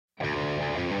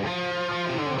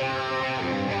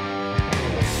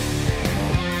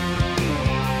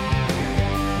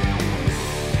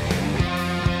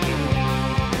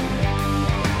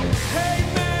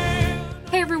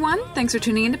Thanks for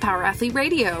tuning in to Power Athlete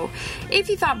Radio. If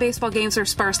you thought baseball games were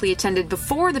sparsely attended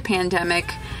before the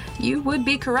pandemic, you would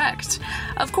be correct.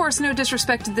 Of course, no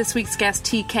disrespect to this week's guest,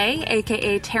 TK,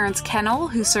 aka Terrence Kennel,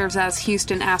 who serves as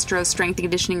Houston Astros Strength and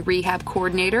Conditioning Rehab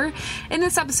Coordinator. In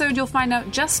this episode, you'll find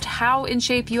out just how in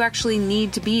shape you actually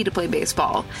need to be to play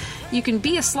baseball. You can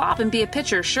be a slop and be a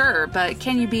pitcher, sure, but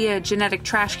can you be a genetic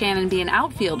trash can and be an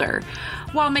outfielder?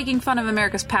 While making fun of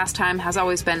America's pastime has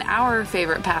always been our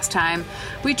favorite pastime,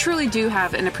 we truly do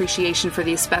have an appreciation for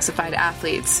these specified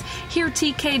athletes. Hear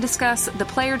TK discuss the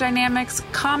player dynamics,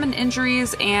 common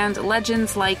injuries, and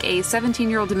legends like a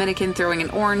 17-year-old Dominican throwing an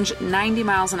orange 90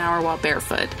 miles an hour while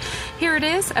barefoot. Here it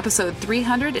is, episode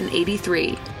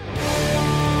 383.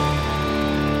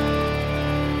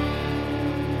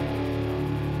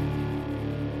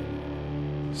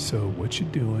 So, what you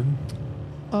doing?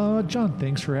 John,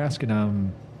 thanks for asking.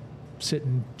 I'm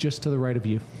sitting just to the right of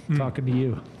you, talking to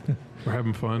you. We're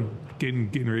having fun, getting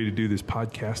ready to do this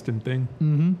podcasting thing.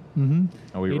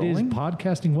 Are we It rolling? is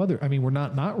podcasting weather. I mean, we're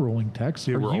not rolling text.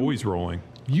 Yeah, Are we're you- always rolling.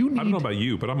 You I don't need know about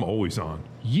you, but I'm always on.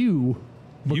 you,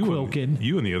 McQuilkin.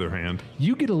 You, on the other hand,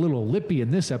 You get a little lippy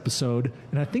in this episode,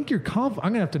 and I think you're I'm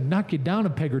going to have to knock you down a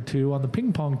peg or two on the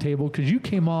ping pong table because you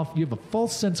came off. You have a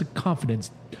false sense of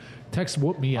confidence. Text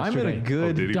whooped me I'm yesterday. in a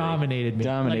good did he? Dominated me.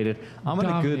 dominated. Like, I'm in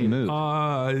a good dominated.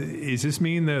 mood. does this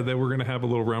mean that we're going to have a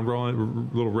little round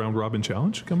robin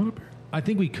challenge coming up here? I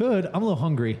think we could. I'm a little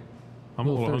hungry. I'm a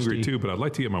little hungry thirsty. too, but I'd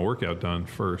like to get my workout done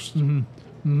first.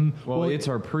 Well, it's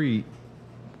our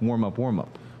warm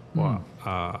up. Well,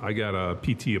 I got a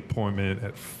PT appointment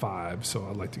at 5, so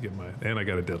I'd like to get and I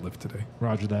got a deadlift today.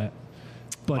 Roger that.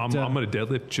 But I'm going to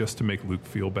deadlift just to make Luke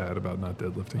feel bad about not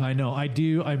deadlifting. I know. I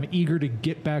do. I'm eager to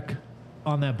get back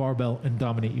on that barbell and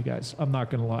dominate you guys. I'm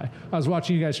not going to lie. I was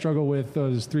watching you guys struggle with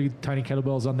those 3 tiny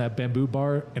kettlebells on that bamboo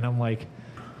bar, and I'm like,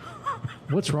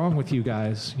 what's wrong with you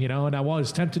guys? You know, and I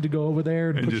was tempted to go over there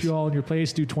and put you all in your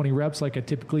place, do 20 reps like I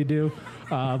typically do.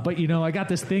 But, you know, I got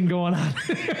this thing going on.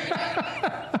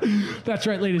 That's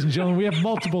right, ladies and gentlemen. We have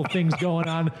multiple things going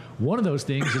on. One of those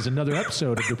things is another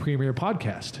episode of the premier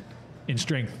podcast in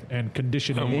strength and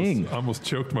conditioning. I almost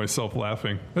choked myself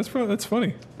laughing. That's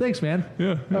funny. Thanks, man.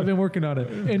 Yeah. I've been working on it.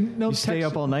 And no, You stay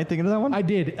up all night thinking of that one? I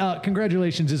did.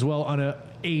 Congratulations as well on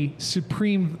a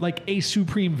supreme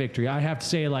victory. I have to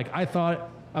say, I thought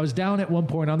I was down at one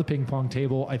point on the ping pong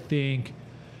table. I think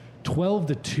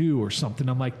 12-2 or something.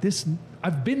 I'm like, this.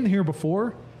 I've been here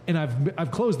before, and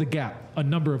I've closed the gap a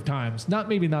number of times.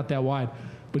 Maybe not that wide.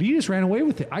 But he just ran away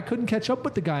with it. I couldn't catch up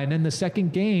with the guy. And then the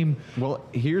second game. Well,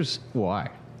 here's why.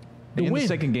 The In wind. the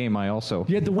second game, I also.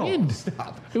 He had the wind.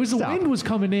 Stop. It was the Stop. wind was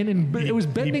coming in, and it was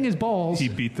bending his balls. He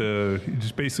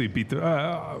just basically beat the.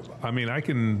 I mean, I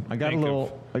can. I got a think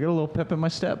little pep in my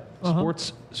step.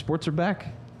 Sports are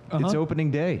back. It's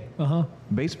opening day.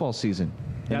 Baseball season.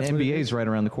 That's and what it NBA's right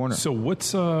around the corner. So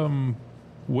what's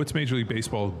Major League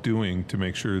Baseball doing to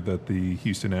make sure that the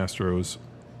Houston Astros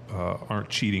aren't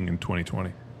cheating in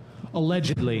 2020?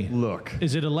 Allegedly. Look.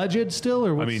 Is it alleged still, or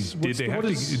I what's, mean, what's did they what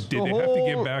have is- to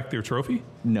give back their trophy?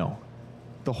 No.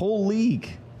 The whole league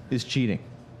is cheating.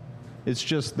 It's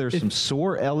just there's some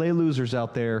sore LA losers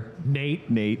out there. Nate?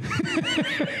 Nate.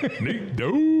 Nate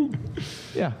Dogg.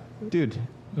 Yeah. Dude.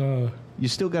 You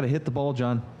still got to hit the ball,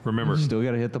 John. Remember, Still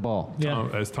got to hit the ball. Yeah.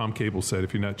 as Tom Cable said,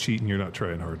 if you're not cheating, you're not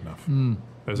trying hard enough.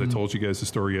 As I told you guys the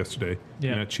story yesterday,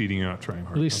 Yeah. you're not cheating, you're not trying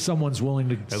hard At least enough. someone's willing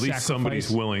to At least somebody's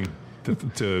sacrifice. willing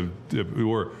to,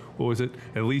 or what was it?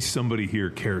 At least somebody here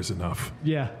cares enough.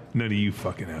 Yeah. None of you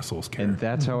fucking assholes care. And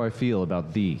that's how I feel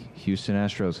about the Houston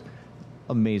Astros.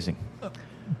 Amazing.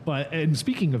 And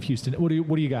speaking of Houston, what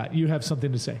do you got? You have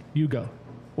something to say. You go.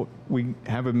 Well, we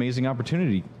have an amazing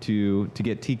opportunity to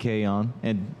get TK on,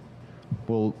 and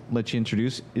we'll let you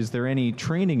introduce. Is there any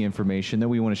training information that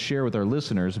we want to share with our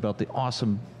listeners about the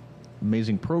awesome,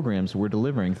 amazing programs we're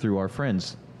delivering through our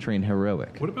friends, Train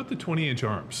Heroic? What about the 20-inch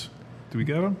arms? Do we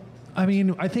got them? I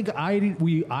mean, I think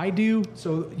I do.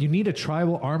 So you need a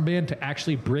tribal armband to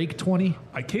actually break 20.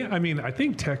 I can't. I mean, I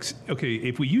think Tex. Okay,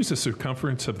 if we use the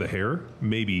circumference of the hair,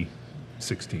 maybe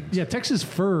 16s. Yeah, Texas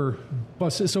fur.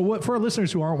 So what for our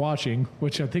listeners who aren't watching,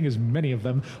 which I think is many of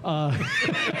them,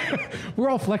 we're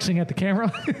all flexing at the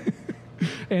camera.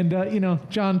 And,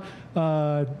 John,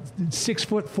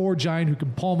 6'4" giant who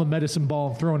can palm a medicine ball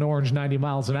and throw an orange 90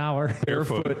 miles an hour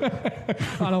Barefoot.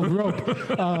 on a rope.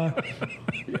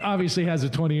 Obviously has a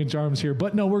 20-inch arms here.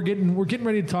 But no, we're getting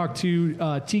ready to talk to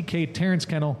TK Terrence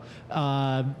Kennel.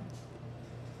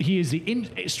 He is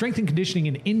the strength and conditioning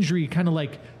and injury kind of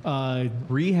like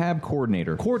Rehab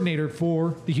coordinator.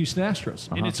 For the Houston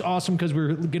Astros. And it's awesome because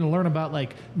we're going to learn about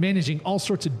like managing all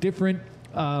sorts of different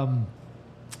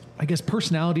I guess,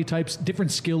 personality types,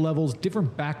 different skill levels,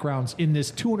 different backgrounds in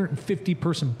this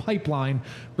 250-person pipeline,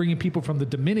 bringing people from the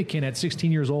Dominican at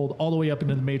 16 years old all the way up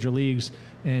into the major leagues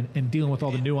and dealing with all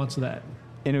the nuance of that.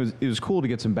 And it was cool to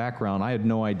get some background. I had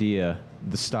no idea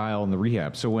the style and the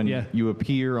rehab. So when you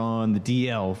appear on the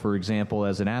DL, for example,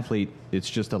 as an athlete, it's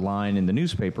just a line in the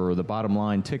newspaper or the bottom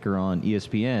line ticker on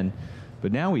ESPN.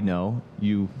 But now we know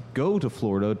you go to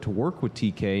Florida to work with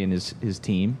TK and his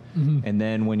team, and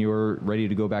then when you're ready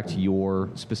to go back to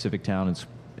your specific town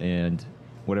and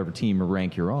whatever team or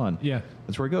rank you're on,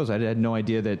 that's where it goes. I had no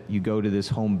idea that you go to this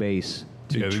home base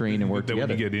to train and work together.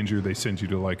 When you get injured, they send you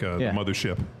to like the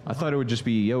mothership. I thought it would just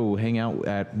be, hang out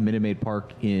at Minute Maid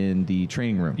Park in the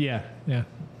training room. Yeah.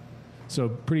 So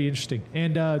pretty interesting.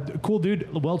 And cool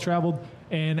dude, well-traveled.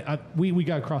 And we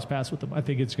got to cross paths with him. I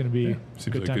think it's going to be a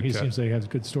good time. He seems like he has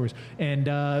good stories.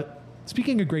 And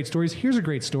speaking of great stories, here's a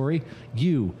great story.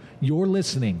 You're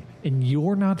listening, and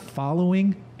you're not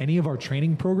following any of our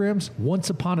training programs. Once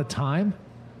upon a time,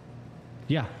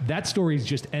 that story's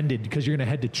just ended because you're going to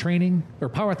head to training or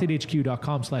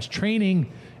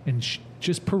powerathletehq.com/training and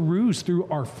just peruse through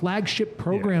our flagship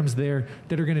programs there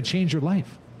that are going to change your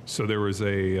life. So there was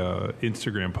a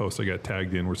Instagram post I got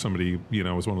tagged in where somebody,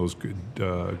 was one of those good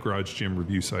garage gym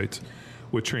review sites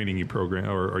with training you program,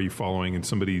 or are you following? And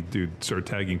somebody, started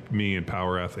tagging me and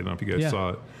Power Athlete. I don't know if you guys saw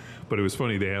it, but it was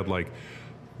funny. They had like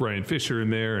Ryan Fisher in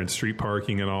there and street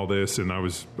parking and all this. And I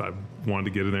wanted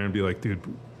to get in there and be like, dude,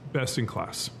 best in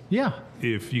class. Yeah.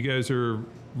 If you guys are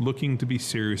looking to be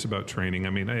serious about training, I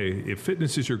mean, hey, if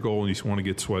fitness is your goal and you just want to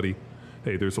get sweaty,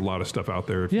 hey, there's a lot of stuff out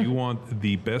there. If you want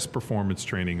the best performance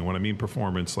training, and when I mean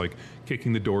performance, like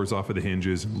kicking the doors off of the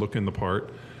hinges, looking the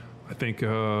part, I think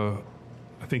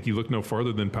you look no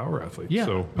farther than Power Athlete. Yeah,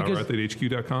 so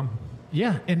powerathletehq.com.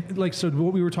 Yeah, and so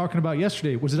what we were talking about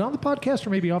yesterday, was it on the podcast or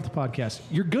maybe off the podcast?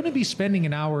 You're going to be spending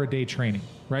an hour a day training,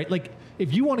 right? Like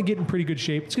if you want to get in pretty good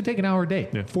shape, it's going to take an hour a day,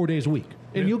 4 days a week.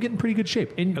 And you'll get in pretty good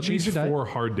shape. And at least 4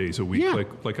 hard days a week. Yeah.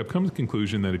 Like I've come to the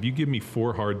conclusion that if you give me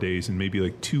 4 hard days and maybe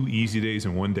like 2 easy days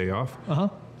and 1 day off,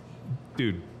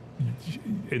 dude,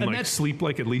 and like sleep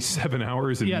like at least 7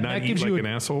 hours and not eat like an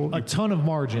asshole. A ton of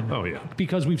margin. Oh, yeah.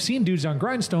 Because we've seen dudes on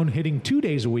Grindstone hitting 2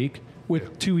 days a week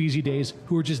with 2 easy days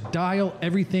who are just dial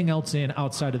everything else in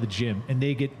outside of the gym, and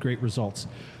they get great results.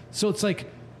 So it's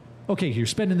like, okay, you're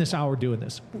spending this hour doing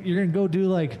this. You're going to go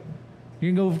do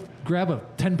you're going to go grab a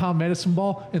 10-pound medicine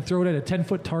ball and throw it at a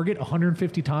 10-foot target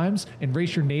 150 times and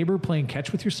race your neighbor playing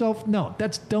catch with yourself? No,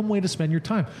 that's a dumb way to spend your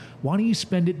time. Why don't you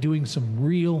spend it doing some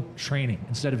real training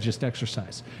instead of just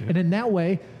exercise? Yeah. And in that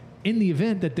way, in the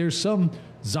event that there's some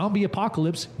zombie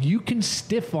apocalypse, you can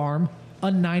stiff arm a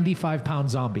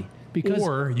 95-pound zombie.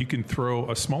 Or you can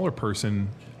throw a smaller person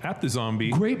at the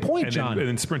zombie. Great point, John. And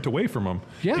then sprint away from them.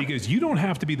 Yeah. Because you don't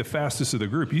have to be the fastest of the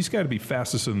group. You just got to be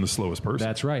fastest than the slowest person.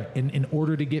 That's right. In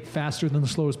order to get faster than the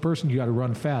slowest person, you got to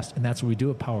run fast. And that's what we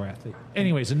do at Power Athlete.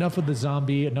 Anyways, enough of the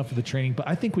zombie, enough of the training. But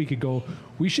I think we could go,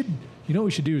 you know what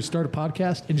we should do is start a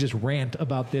podcast and just rant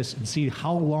about this and see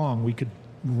how long we could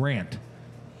rant.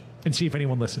 And see if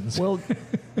anyone listens. Well,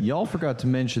 y'all forgot to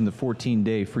mention the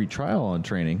 14-day free trial on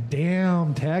training.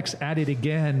 Damn, Tex, at it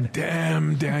again.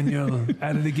 Damn, Daniel,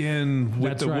 at it again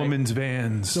with the woman's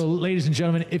Vans. So, ladies and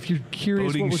gentlemen, if you're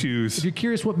curious, if you're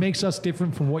curious what makes us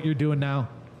different from what you're doing now,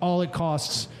 all it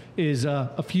costs is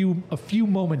a few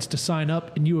moments to sign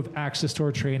up, and you have access to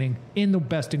our training in the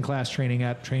best-in-class training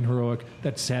app, Train Heroic,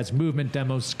 that has movement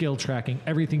demos, skill tracking,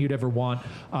 everything you'd ever want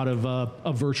out of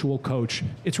a virtual coach.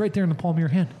 It's right there in the palm of your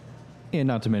hand. And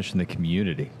not to mention the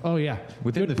community. Oh, yeah.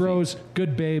 Within good bros,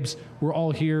 good babes. We're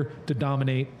all here to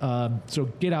dominate. So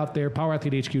get out there,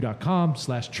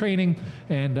 powerathletehq.com/training,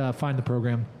 and find the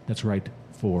program that's right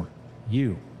for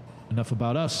you. Enough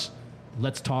about us.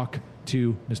 Let's talk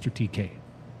to Mr. TK.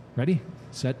 Ready,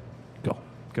 set, go.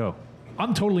 Go.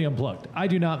 I'm totally unplugged. I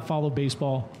do not follow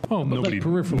baseball. Oh, nobody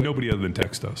other than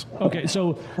Tex does. Okay,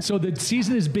 so the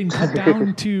season has been cut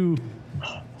down to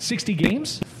 60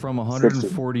 games? From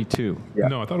 142. Yeah.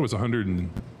 No, I thought it was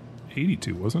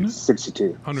 182, wasn't it?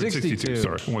 62. 162,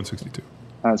 sorry. 162.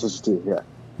 162, yeah.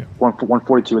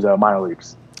 142 is minor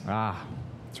leagues. Ah.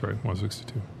 That's right,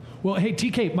 162. Well, hey,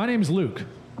 TK, my name is Luke.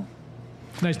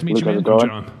 Nice to meet Luke, you, man.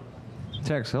 John.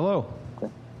 Tex, hello.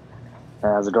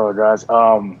 How's it going, guys?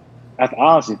 I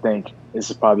honestly think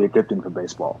this is probably a good thing for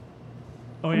baseball.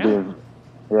 Oh, yeah?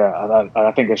 Yeah,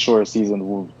 I think a shorter season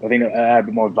will. I think it'll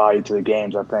add more value to the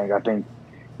games. I think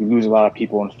you lose a lot of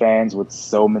people and fans with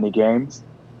so many games,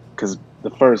 because the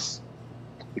first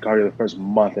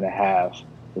month and a half,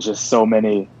 there's just so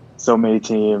many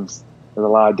teams. There's a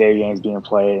lot of day games being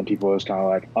played, and people are just kind of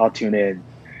like, I'll tune in.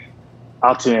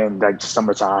 I'll tune in like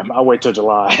summertime. I'll wait till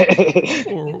July.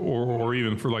 or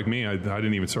even for like me, I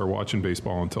didn't even start watching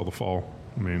baseball until the fall.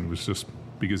 I mean, it was just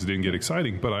because it didn't get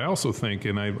exciting. But I also think,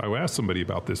 and I asked somebody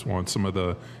about this once, some of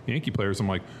the Yankee players, I'm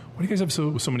like, why do you guys have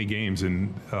so many games?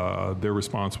 And their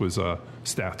response was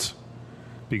stats.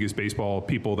 Because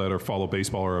people that follow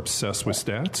baseball are obsessed with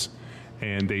stats.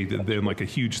 And then like a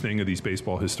huge thing of these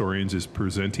baseball historians is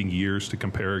presenting years to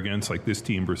compare against, like this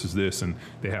team versus this, and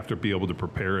they have to be able to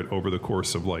prepare it over the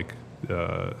course of like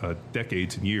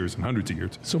decades and years and hundreds of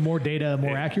years. So more data,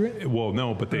 more accurate? Well,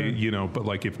 no, but but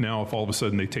like if all of a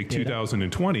sudden they take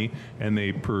 2020 and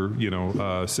they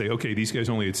say, okay, these guys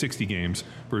only had 60 games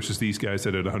versus these guys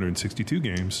that had 162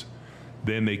 games.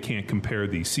 Then they can't compare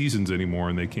these seasons anymore,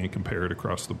 and they can't compare it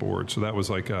across the board. So that was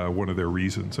like one of their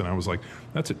reasons, and I was like,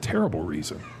 that's a terrible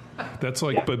reason. That's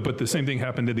like, but the same thing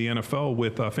happened to the NFL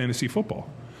with fantasy football.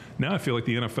 Now I feel like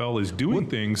the NFL is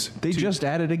doing things. They just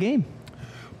added a game.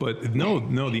 But no,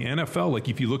 the NFL, like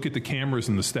if you look at the cameras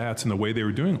and the stats and the way they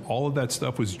were doing, all of that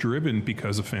stuff was driven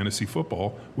because of fantasy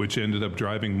football, which ended up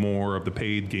driving more of the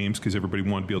paid games because everybody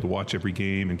wanted to be able to watch every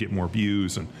game and get more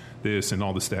views and this and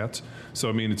all the stats. So,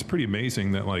 I mean, it's pretty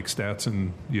amazing that like stats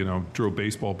and, drove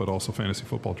baseball, but also fantasy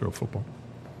football drove football.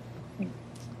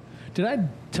 Did I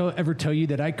ever tell you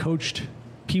that I coached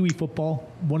Pee Wee football?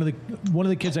 One of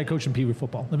the kids I coached in Pee Wee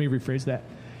football. Let me rephrase that.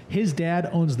 His dad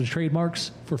owns the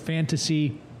trademarks for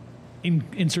fantasy.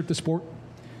 Insert the sport.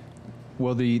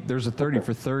 Well, there's a 30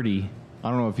 for 30. I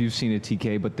don't know if you've seen it,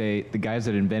 TK, but the guys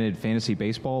that invented fantasy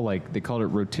baseball, like they called it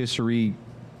rotisserie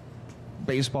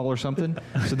baseball or something.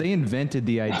 So they invented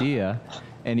the idea,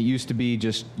 and it used to be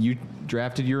just you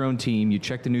drafted your own team, you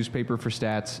checked the newspaper for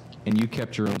stats, and you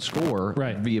kept your own score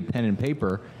via pen and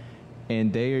paper,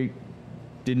 and they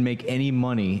didn't make any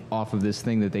money off of this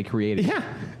thing that they created. Yeah.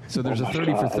 So there's a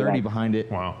 30 for 30 behind it.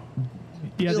 Wow.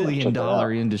 Yeah, $1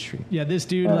 billion industry. Yeah, this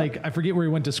dude, I forget where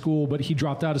he went to school, but he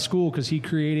dropped out of school because he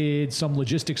created some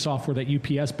logistics software that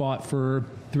UPS bought for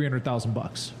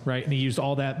 $300,000, right? And he used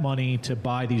all that money to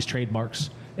buy these trademarks,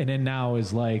 and then now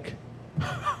is like,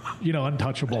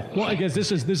 untouchable. Well, I guess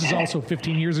this is also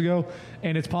 15 years ago,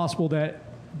 and it's possible that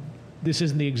this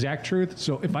isn't the exact truth.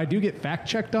 So if I do get fact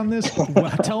checked on this,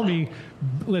 tell me,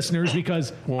 listeners,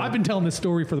 because I've been telling this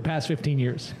story for the past 15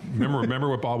 years. Remember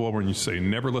what Bob Welborn used to say,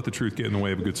 never let the truth get in the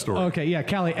way of a good story. Okay, yeah,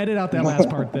 Callie, edit out that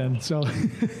last part then. So,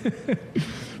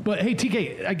 but hey,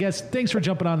 TK, I guess thanks for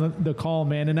jumping on the call,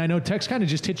 man. And I know Tex kind of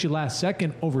just hit you last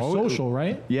second over social,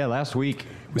 right? Yeah, last week.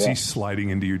 Was he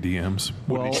sliding into your DMs?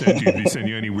 What did he send you? Did he send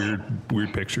you any weird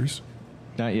pictures?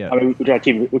 Not yet. I mean,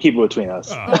 we keep it between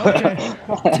us. Okay.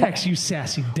 Tex, you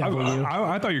sassy devil.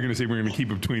 I thought you were going to say we're going to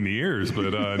keep it between the ears,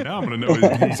 but now I'm going to know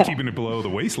he's keeping it below the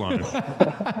waistline.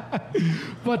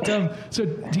 But so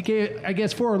TK, I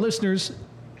guess for our listeners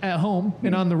at home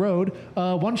and on the road,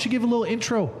 why don't you give a little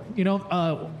intro?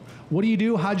 What do you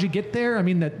do? How'd you get there? I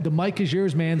mean, the mic is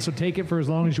yours, man. So take it for as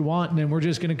long as you want, and then we're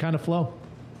just going to kind of flow.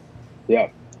 Yeah.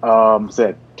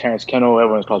 Said Terrence Kennel.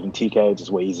 Everyone calls me TK. It's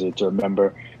just way easier to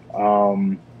remember.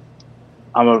 I'm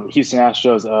a Houston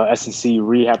Astros S&C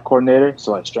rehab coordinator,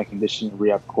 so like strength conditioning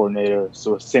rehab coordinator.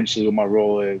 So essentially what my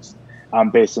role is,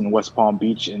 I'm based in West Palm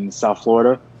Beach in South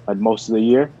Florida like most of the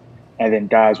year, and then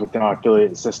guys within our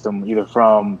affiliate system, either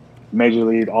from Major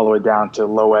League all the way down to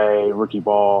low A, rookie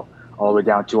ball, all the way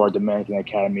down to our Dominican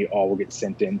Academy, all will get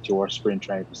sent into our spring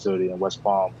training facility in West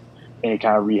Palm. Any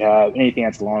kind of rehab, anything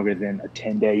that's longer than a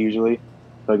 10-day usually,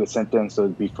 they'll get sent in. So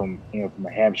it'd be from a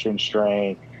hamstring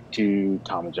strain to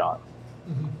Tommy John,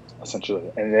 essentially.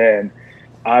 And then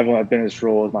I've only been in this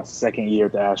role as my second year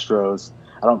at the Astros.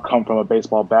 I don't come from a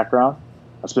baseball background.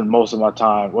 I spent most of my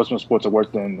sports I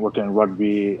worked in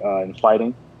rugby and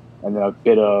fighting, and then a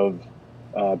bit of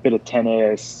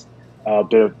tennis, a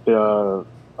bit of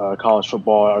college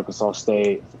football at Arkansas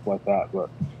State, stuff like that. But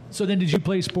so then, did you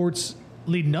play sports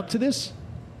leading up to this?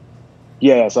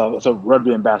 Yeah, so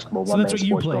rugby and basketball. So that's what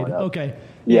you played. Okay.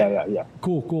 Yeah.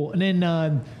 Cool. And then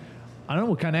I don't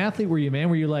know, what kind of athlete were you, man?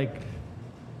 Were you like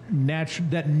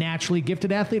that naturally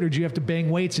gifted athlete, or did you have to bang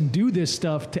weights and do this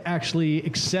stuff to actually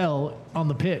excel on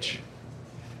the pitch?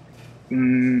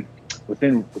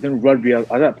 Within rugby, at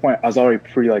that point, I was already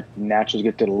pretty like naturally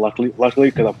gifted.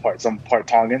 Luckily, because I'm part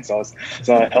Tongan, so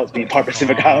it helps me part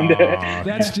Pacific Islander.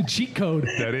 That's the cheat code.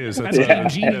 That's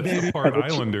baby. Part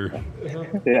Islander.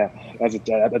 Yeah, that's a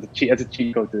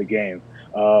cheat code to the game.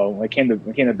 When it came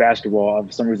to basketball, I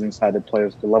for some reason decided to play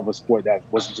the level of sport that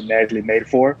wasn't genetically made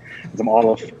for. Because I'm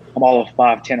all of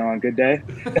 5'10" on a good day.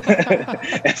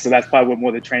 So that's probably what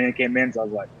more the training came in. So I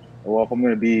was like, well, if I'm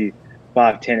going to be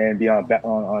 5'10" and be on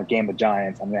a game of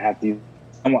giants, I'm going to have to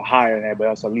somewhat higher than everybody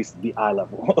else, so at least the eye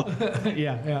level.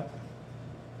 Yeah.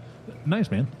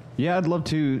 Nice, man. Yeah, I'd love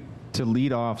to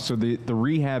lead off. So the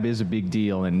rehab is a big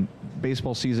deal, and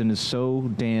baseball season is so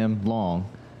damn long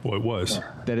Well, it was.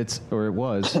 that it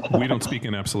was. We don't speak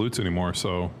in absolutes anymore,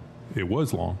 so it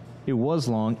was long. It was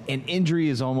long, and injury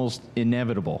is almost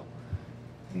inevitable.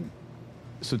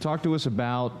 So talk to us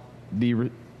about the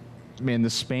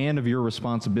span of your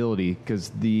responsibility,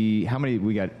 because how many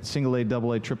we got? Single A,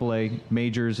 double A, triple A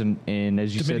majors, and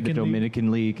as you said, the Dominican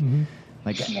League. Mm-hmm.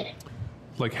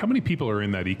 Like how many people are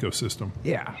in that ecosystem?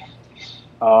 Yeah.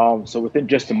 So within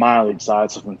just the minor league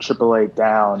side, so from AAA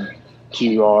down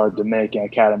to our Dominican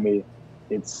Academy,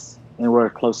 it's anywhere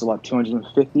close to like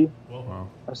 250 Wow.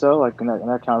 or so, like in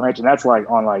that kind of range. And that's like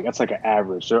that's like an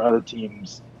average. There are other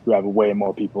teams who have way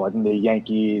more people, like in the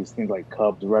Yankees, things like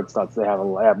Cubs, Red Sox. They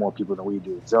have more people than we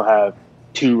do. So they'll have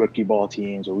 2 rookie ball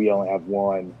teams, or we only have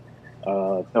 1.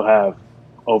 They'll have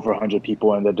over 100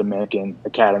 people in the Dominican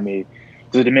Academy.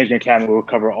 So the Dominican Academy will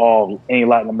cover any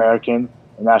Latin American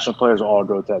and national players will all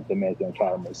go to that Dominican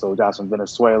Academy. So we got some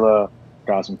Venezuela,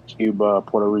 got some Cuba,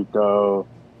 Puerto Rico,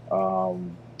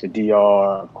 the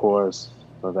DR, of course,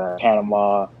 for that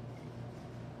Panama.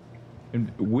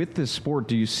 And with this sport,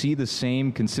 do you see the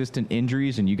same consistent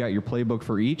injuries, and you got your playbook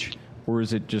for each, or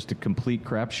is it just a complete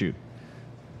crapshoot?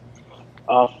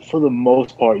 For the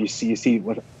most part, you see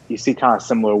kind of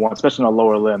similar ones, especially on the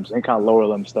lower limbs. Any kind of lower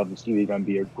limb stuff is either going to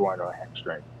be a groin or a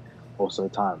hamstring most of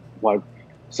the time. Like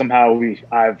somehow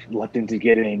I've looked into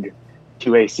getting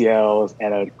 2 ACLs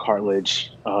and a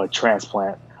cartilage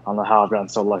transplant. I don't know how I've gotten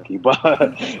so lucky,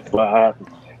 but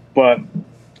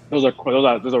those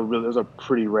are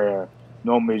pretty rare.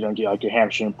 Normally, you're gonna get like your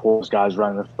hamstring pulls, guys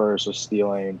running the first, or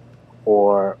stealing,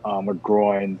 or a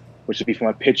groin, which would be from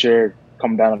a pitcher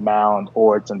coming down the mound,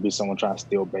 or it's gonna be someone trying to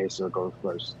steal base or go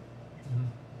first.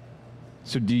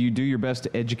 So, do you do your best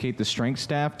to educate the strength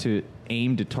staff to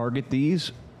aim to target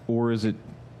these, or is it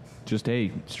just,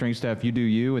 hey, strength staff, you do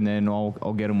you, and then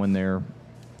I'll get them when they're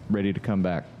ready to come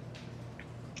back?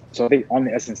 So I think on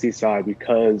the SNC side,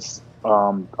 because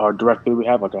our director we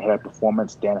have, like our head of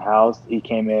performance, Dan Howes, he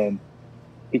came in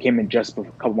just a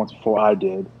couple months before I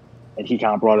did, and he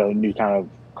kind of brought a new kind of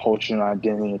culture and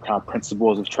identity and kind of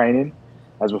principles of training.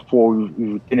 As before,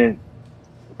 the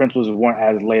principles weren't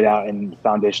as laid out in the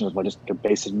foundation of like just the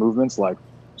basic movements like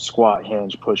squat,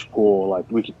 hinge, push, pull. Like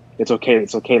it's okay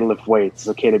to lift weights. It's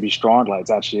okay to be strong. Like it's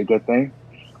actually a good thing.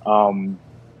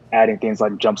 Adding things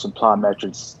like jumps and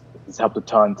plyometrics has helped a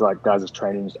ton to like guys'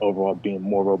 training just overall being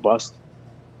more robust.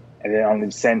 And then on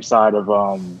the same side of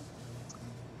our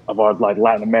like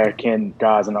Latin American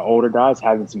guys and the older guys,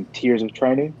 having some tiers of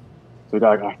training. So we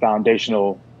got like our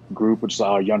foundational group, which is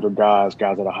our younger guys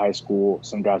out of high school,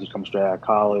 some guys who come straight out of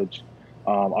college.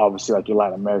 Obviously, like your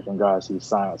Latin American guys who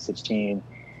sign at 16.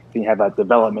 Then you have that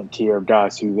development tier of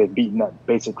guys who they've beaten that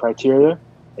basic criteria,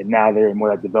 and now they're in more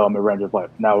that development range of like,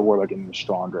 now we're like getting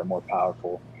stronger and more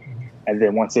powerful. And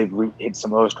then once they've hit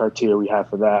some of those criteria we have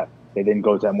for that, they then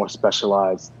go to that more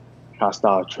specialized kind of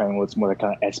style of training, where it's more like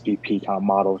kind of SPP kind of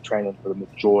model of training for the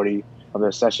majority of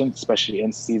their sessions, especially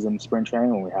in season spring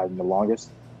training when we have them the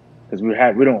longest. Because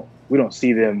we don't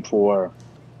see them for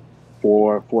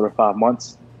 4 to 5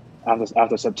 months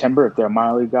after September if they're a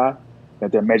minor league guy.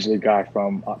 If they're a major league guy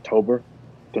from October,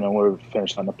 then when we're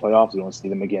finished on the playoffs, we don't see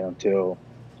them again until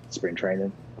spring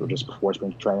training or just before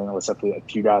spring training, except for a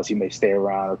few guys who may stay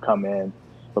around or come in.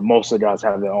 But most of the guys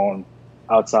have their own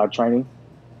outside training.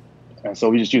 And so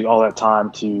we just use all that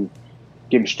time to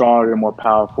get them stronger and more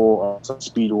powerful, some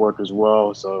speed work as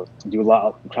well. So do a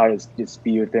lot, try to get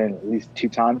speed within at least 2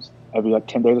 times every like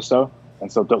 10 days or so.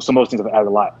 And so some of those things have added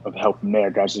a lot of help from there.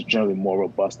 Guys are generally more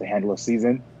robust to handle a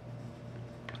season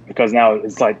because now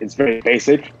it's very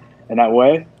basic in that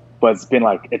way, but it's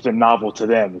been novel to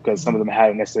them because some of them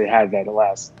haven't necessarily had that the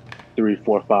last 3,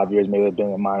 4, 5 years. Maybe they've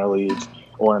been in minor leagues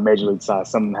or in a major league side.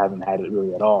 Some of them haven't had it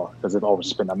really at all because they've always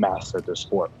just been a master at their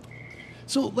sport.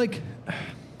 So, like,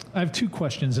 I have 2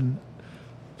 questions, and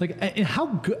like, in how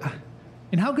good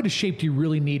a shape do you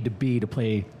really need to be to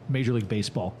play Major League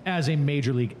Baseball as a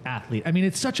major league athlete? I mean,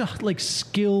 it's such a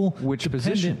skill. Which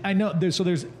dependent. position? I know.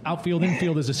 There's outfield,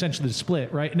 infield is essentially the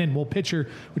split, right? And then pitcher,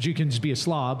 which you can just be a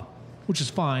slob, which is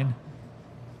fine.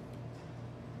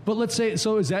 But let's say,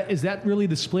 so is that really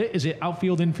the split? Is it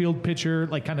outfield, infield, pitcher,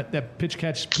 like kind of that pitch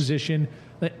catch position?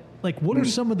 Like what are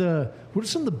some of the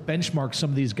benchmarks some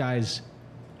of these guys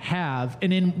have?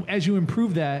 And then as you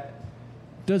improve that,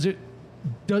 does it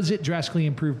drastically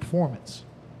improve performance?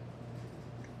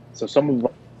 So some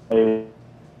of the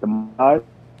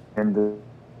and the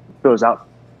goes out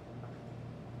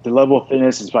the level of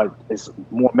fitness is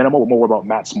more minimal. We're more about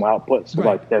maximal output. So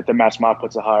Right. like if the maximal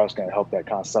outputs are higher, it's going to help that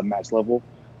kind of sub-max level.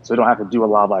 So we don't have to do a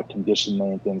lot of like conditioning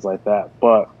and things like that.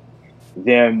 But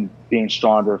them being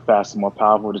stronger, faster, more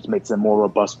powerful just makes them more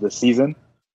robust for the season.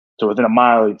 So within a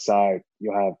minor league side,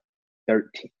 you'll have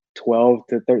 12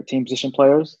 to 13 position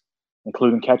players,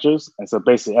 including catchers. And so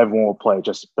basically everyone will play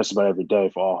just about every day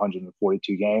for all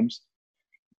 142 games.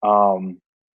 On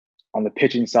the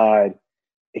pitching side,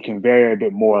 it can vary a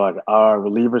bit more. Like our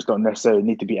relievers don't necessarily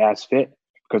need to be as fit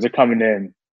because they're coming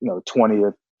in, 20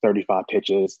 to 35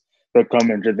 pitches. They're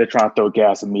trying to throw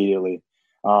gas immediately.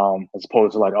 As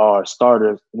opposed to like our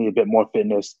starters need a bit more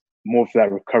fitness, more for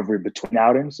that recovery between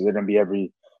outings. So they're going to be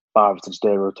every 5 or 6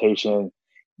 day rotation.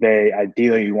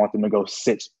 Ideally you want them to go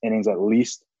 6 innings at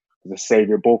least to save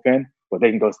your bullpen, but they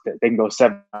can go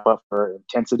 7 up for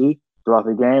intensity throughout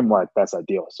the game. Like that's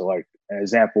ideal. So like an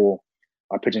example,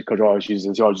 our pitching coach always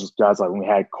uses guys like when we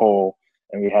had Cole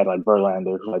and we had like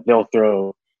Verlander, like they'll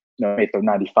throw, they throw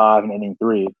 95 in inning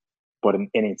 3, but in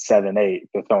inning 7, 8,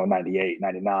 they're throwing 98,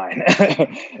 99.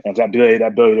 And that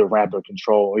ability to ramp up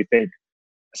control, we think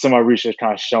some of our research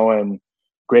kind of showing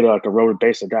greater like a road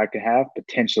base a guy can have,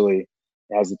 potentially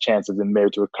has a chance of them maybe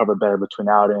to recover better between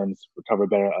outings,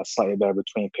 slightly better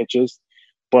between pitches.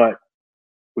 But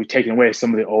we've taken away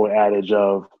some of the old adage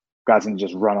of guys can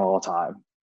just run all the time.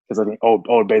 Because I think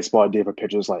old baseball idea for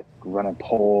pitchers like running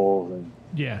poles and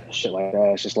shit like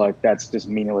that. It's just like that's just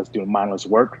meaningless, doing mindless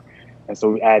work. And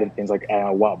so we added things like adding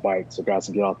a watt bike so guys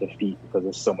can get off their feet because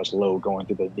there's so much load going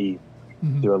through their knee,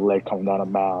 through their leg coming down a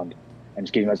mound, and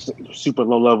just getting a super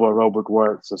low level aerobic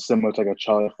work. So similar to like a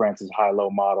Charlie Francis high-low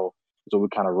model is what we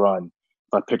kind of run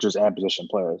for pitchers and position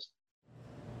players.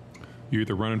 You're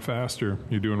either running fast or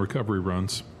you're doing recovery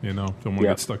runs. Don't want to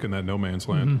get stuck in that no man's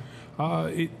land.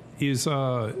 It is.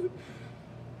 Oh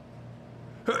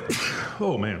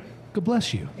man. God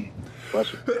bless you.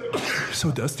 Bless you.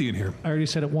 So dusty in here. I already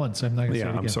said it once. I'm not going to say it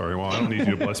again. I'm sorry. Well, I don't need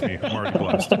you to bless me. I'm already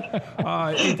blessed.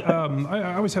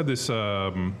 I always had this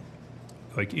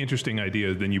like interesting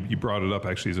idea. Then you brought it up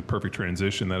actually as a perfect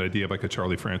transition. That idea of like a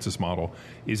Charlie Francis model.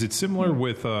 Is it similar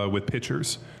with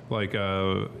pitchers? Like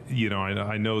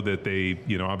I know that they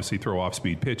obviously throw off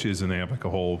speed pitches and they have like a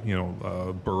whole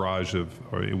barrage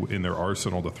in their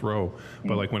arsenal to throw.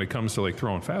 But like when it comes to like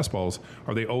throwing fastballs,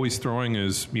 are they always throwing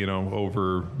as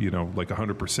over like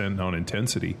 100% on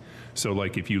intensity? So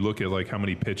like if you look at like how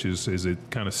many pitches, is it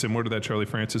kind of similar to that Charlie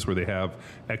Francis where they have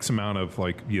X amount of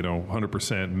like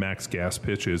 100% max gas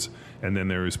pitches, and then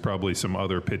there is probably some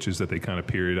other pitches that they kind of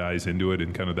periodize into it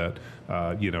and kind of that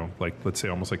like let's say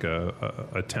almost like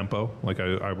a tempo. Like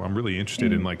I'm really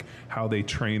interested in like how they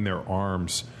train their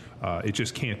arms. It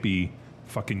just can't be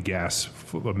fucking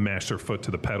mash their foot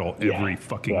to the pedal every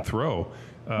fucking throw.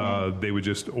 They would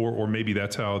just, or maybe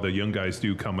that's how the young guys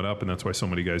do coming up, and that's why so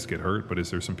many guys get hurt. But is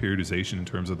there some periodization in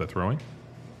terms of the throwing?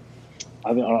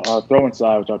 I think on our throwing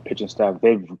side, with our pitching staff,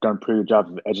 they've done a pretty good job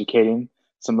of educating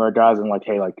some of their guys and like,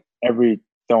 hey, like every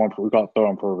we call it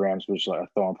throwing programs, which is like a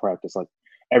throwing practice. Like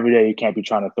every day you can't be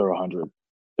trying to throw 100.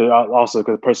 Also,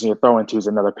 because the person you're throwing to is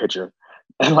another pitcher,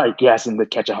 and like you ask them to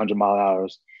catch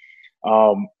 100-mile-an-hours.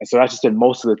 And so that's just been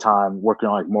most of the time working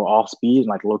on like more off speed and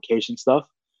like location stuff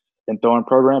than throwing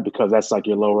program, because that's like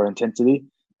your lower intensity.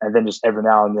 And then just every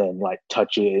now and then like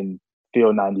touch it and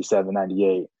feel 97,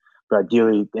 98. But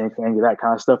ideally, anything of that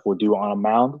kind of stuff we'll do on a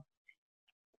mound.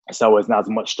 So it's not as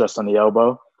much stress on the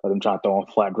elbow, but them trying to throw on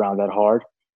flat ground that hard.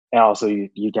 And also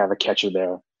you have a catcher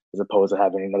there as opposed to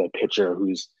having another pitcher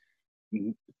who's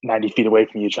 90 feet away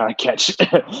from you trying to catch a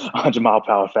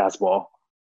 100-mile-per-hour fastball.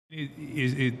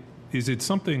 Is it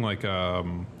something like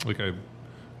I've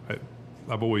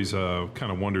always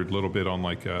kind of wondered a little bit on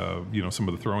like some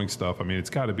of the throwing stuff. I mean, it's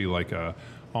got to be like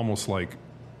almost like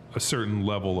a certain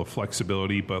level of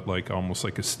flexibility, but like almost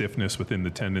like a stiffness within the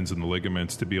tendons and the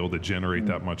ligaments to be able to generate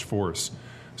that much force.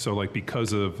 So like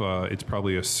because of it's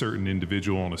probably a certain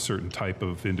individual and a certain type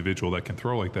of individual that can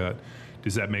throw like that.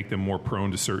 Does that make them more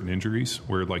prone to certain injuries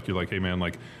where like you're like, hey man,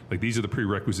 like these are the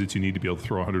prerequisites you need to be able to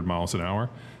throw 100 miles an hour,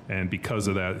 and because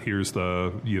of that, here's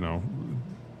the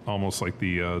almost like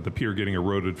the pier getting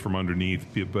eroded from underneath,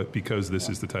 but because this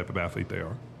is the type of athlete they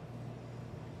are.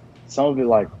 Some of it,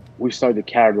 like we started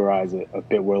to categorize it a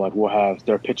bit where like we'll have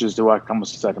their pitchers do like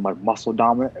almost like muscle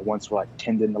dominant, and once we're like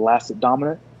tendon elastic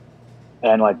dominant,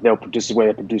 and like they'll produce the way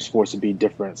they produce force would be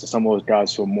different. So some of those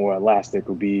guys who are more elastic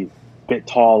will be bit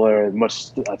taller,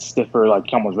 much stiffer, like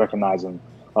you almost recognize them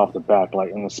off the back.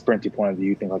 Like in the sprinty point of view,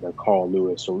 you think like a Carl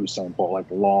Lewis or Usain Bolt, like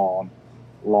long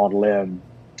limb,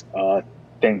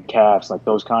 thin calves, like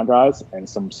those kind of guys. And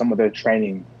some of their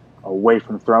training away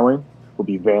from throwing will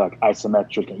be very like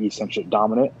isometric and eccentric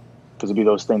dominant, because it'll be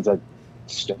those things that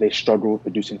they struggle with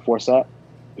producing force at,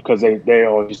 because they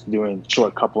are just doing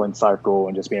short coupling cycle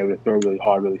and just being able to throw really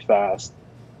hard, really fast,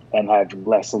 and have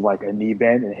less of like a knee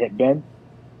bend and a hip bend.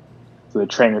 So the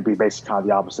training would be basically kind of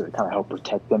the opposite, to kind of help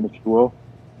protect them, if you will.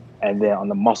 And then on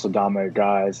the muscle dominant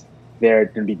guys, they're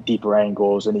going to be deeper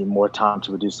angles. They need more time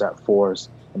to reduce that force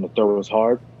and the throw is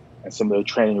hard. And some of the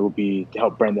training will be to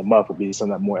help bring them up, will be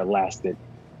some of that more elastic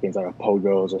things like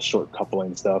pogos or short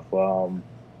coupling stuff,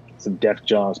 some depth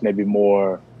jumps, maybe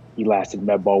more elastic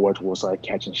med ball work towards like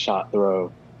catch and shot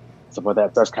throw, stuff like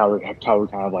that. That's how we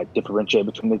kind of like differentiate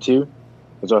between the two.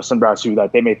 Because there are some guys who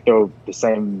like they may throw the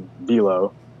same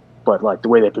velo, but like the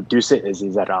way they produce it is the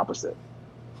exact opposite.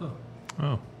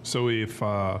 Oh, so if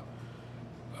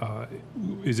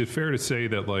is it fair to say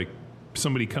that like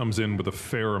somebody comes in with a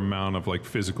fair amount of like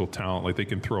physical talent, like they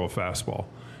can throw a fastball,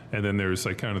 and then there's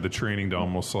like kind of the training to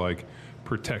almost like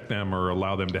protect them or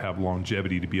allow them to have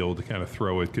longevity to be able to kind of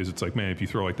throw it, because it's like, man, if you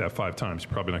throw like that 5 times,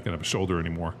 you're probably not going to have a shoulder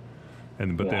anymore.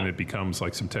 But then it becomes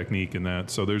like some technique in that.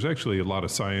 So there's actually a lot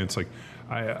of science. Like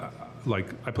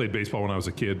I played baseball when I was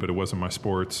a kid, but it wasn't my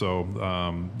sport. So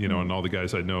and all the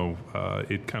guys I know,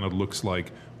 it kind of looks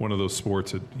like one of those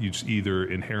sports that you just either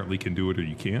inherently can do it or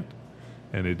you can't.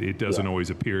 And it doesn't always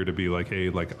appear to be like, hey,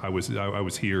 like I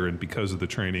was here, and because of the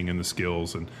training and the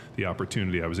skills and the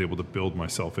opportunity, I was able to build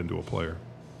myself into a player.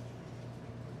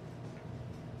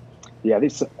 Yeah, I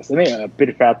think a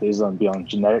big factor is on the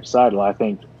genetic side. I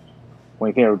think when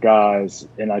you think of guys,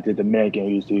 and I did the Dominican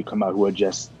used to come out who are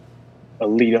just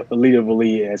elite of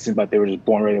elite, and it seems like they were just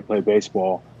born ready to play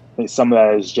baseball. I think some of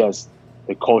that is just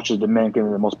the culture of Dominican,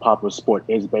 and the most popular sport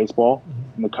is baseball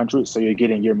in the country. So you're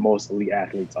getting your most elite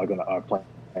athletes are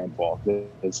playing ball. This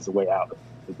is the way out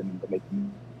for them to make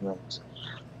runs.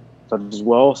 So as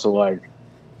well, so like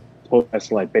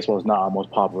baseball is not our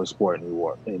most popular sport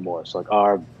anymore. So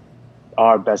like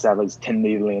our best athletes tend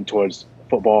to lean towards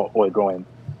football or going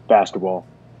basketball.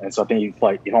 And so I think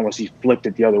if almost you flipped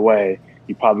it the other way,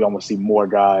 you probably almost see more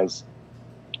guys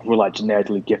who are like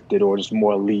genetically gifted or just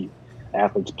more elite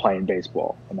athletes playing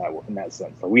baseball in that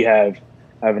sense. Like I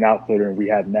have an outfitter in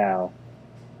rehab now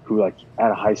who like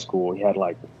out of high school, he had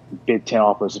like Big Ten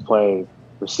offers to play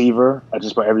receiver at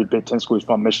just about every Big Ten school. He's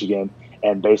from Michigan,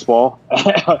 and baseball.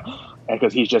 And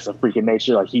because he's just a freak of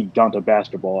nature, like he dunked a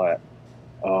basketball at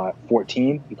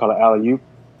 14. He called it alley-oop.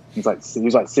 He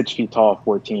was like 6 feet tall at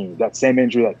 14. That same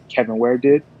injury that Kevin Ware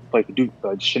did, played for Duke,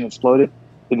 shin exploded.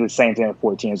 He did the same thing at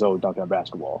 14 years old, dunking a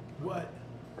basketball. What?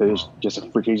 Because he's just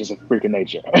a freak of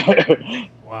nature.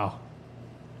 Wow.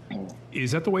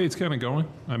 Is that the way it's kind of going?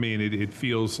 I mean, it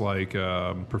feels like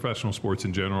professional sports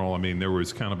in general. I mean, there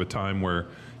was kind of a time where,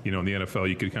 in the NFL,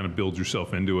 you could kind of build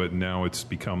yourself into it, and now it's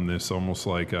become this almost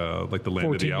like the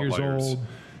land of the outliers. Old.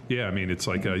 Yeah, I mean, it's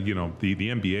like, the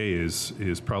NBA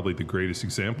is probably the greatest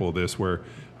example of this, where,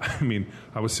 I mean,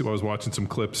 I was watching some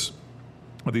clips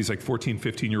of these like 14,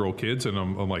 15-year-old kids, and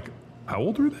I'm like, how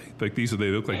old are they? Like they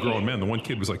look like grown men. The one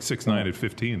kid was like 6'9" at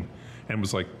 15 and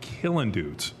was like killing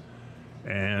dudes.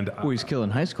 And he's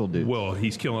killing high school dudes. Well,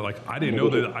 he's killing, like, I didn't know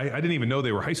that. I didn't even know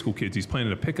they were high school kids. He's playing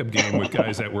in a pickup game with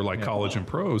guys that were like college and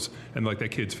pros, and like that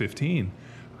kid's 15.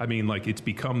 I mean, like, it's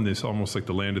become this almost like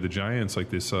the land of the giants, like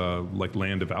this like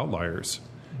land of outliers.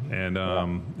 And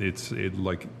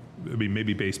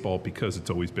maybe baseball, because it's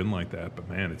always been like that, but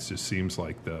man, it just seems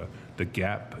like the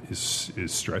gap is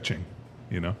stretching,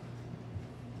 Yeah,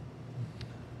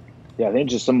 I think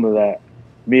just some of that.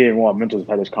 Me and one of my mentors have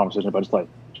had this conversation about just like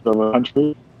the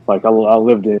country. Like I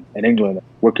lived in England,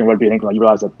 working rugby in England. You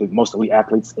realize that the most elite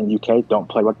athletes in the UK don't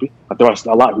play rugby. Like there are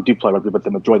a lot who do play rugby, but the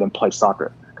majority of them play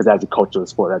soccer because that's the culture of the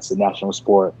sport. That's the national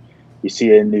sport. You see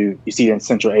it in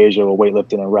Central Asia with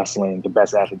weightlifting and wrestling. The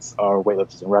best athletes are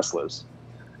weightlifters and wrestlers.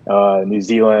 New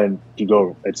Zealand,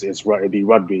 it'd be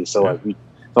rugby. So like it's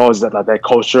always that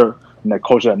culture, and that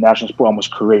culture, that national sport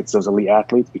almost creates those elite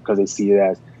athletes because they see it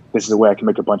as, this is the way I can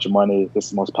make a bunch of money. This is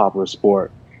the most popular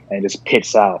sport, and it just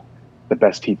pits out the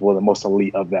best people, the most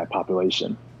elite of that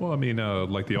population. Well, I mean,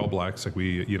 like the All Blacks, like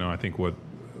we, I think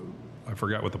I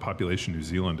forgot what the population of New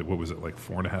Zealand, what was it, like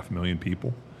 4.5 million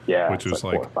people? Yeah, which was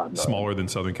like smaller than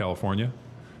Southern California.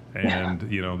 And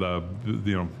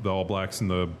the All Blacks and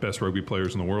the best rugby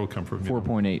players in the world come from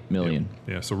 4.8 million.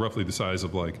 Yeah, so roughly the size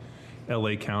of like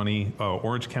L.A. County,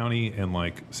 Orange County, and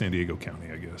like San Diego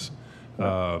County, I guess.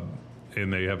 Yeah.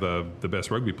 And they have the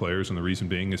best rugby players, and the reason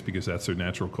being is because that's their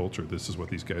natural culture. This is what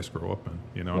these guys grow up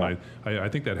in, And I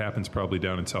think that happens probably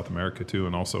down in South America too,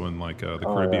 and also in like the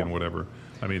Caribbean, whatever.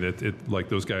 I mean, it like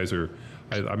those guys are.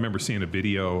 I remember seeing a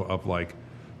video of like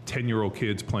 10-year-old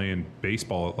kids playing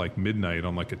baseball at like midnight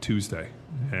on like a Tuesday.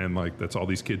 And like, that's all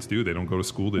these kids do. They don't go to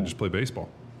school. They just play baseball,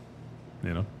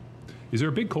 you know? Is there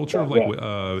a big culture of like,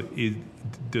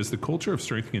 does the culture of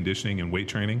strength and conditioning and weight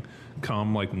training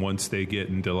come like once they get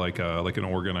into like an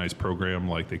organized program,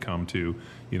 like they come to,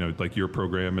 you know, like your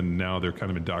program and now they're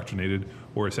kind of indoctrinated?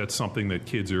 Or is that something that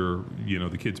kids are, you know,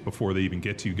 the kids before they even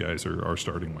get to you guys are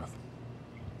starting with?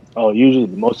 Oh, usually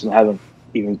most of them haven't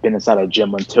even been inside a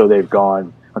gym until they've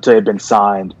been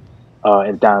signed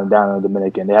and down in the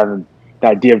Dominican. They haven't, the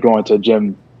idea of going to a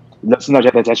gym, sometimes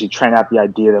you have to actually train out the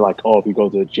idea that like, oh, if you go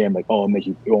to the gym, like, oh,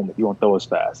 you won't throw as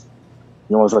fast.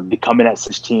 You know, it's like they come in at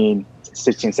 16,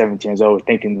 17 years old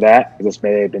thinking that, because it's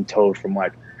maybe been told from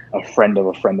like a friend of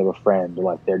a friend of a friend, or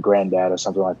like their granddad or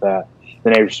something like that.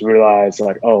 Then they just realize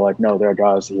like, oh, like, no, there are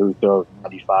guys who throw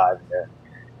 95 and they're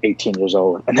 18 years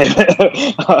old. And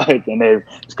just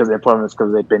because they're performance,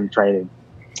 because they've been training.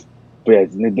 But yeah,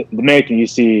 the Dominican, you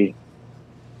see,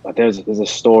 like there's a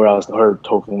story I heard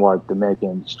told from one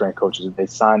Dominican strength coaches. They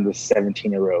signed this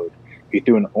 17-year-old. He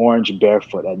threw an orange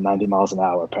barefoot at 90 miles an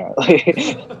hour,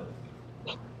 apparently.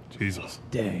 Jesus.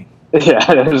 Dang.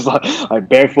 Yeah, it was like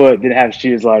barefoot, didn't have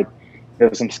shoes. Like there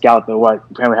was some scout there.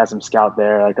 Apparently had some scout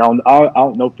there. Like I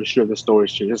don't know for sure if the story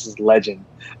is true. This is legend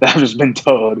that I've just been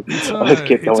told. It's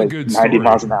a good 90 story.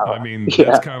 miles an hour. I mean,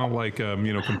 that's kind of like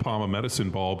Kampama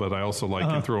medicine ball, but I also like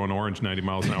him throwing orange 90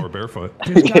 miles an hour barefoot.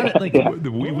 We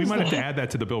might have to add that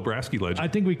to the Bill Brasky legend. I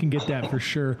think we can get that for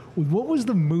sure. What was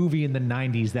the movie in the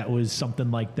 90s that was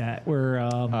something like that? Where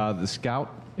The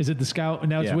Scout? is it The Scout? And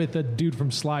now it's with a dude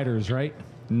from Sliders, right?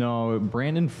 No,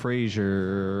 Brandon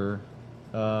Fraser.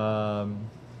 Man,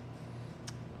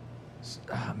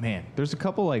 there's a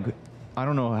couple like, I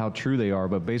don't know how true they are,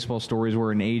 but baseball stories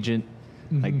where an agent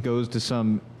like goes to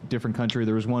some different country.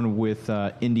 There was one with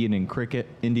India and cricket,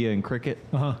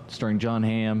 starring John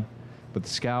Hamm. But The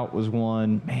Scout was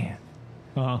one. Man.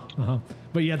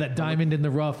 But yeah, that diamond in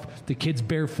the rough, the kid's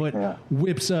barefoot,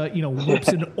 whips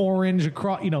an orange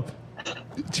across,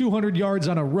 200 yards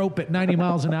on a rope at 90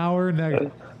 miles an hour,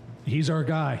 and he's our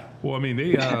guy. Well, I mean,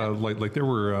 they like there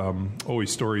were always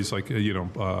stories like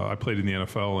I played in the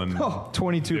NFL and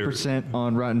 22%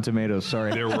 on Rotten Tomatoes.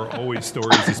 Sorry, there were always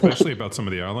stories, especially about some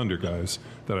of the Islander guys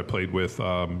that I played with.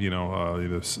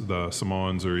 Either the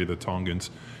Samoans or either Tongans.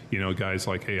 Guys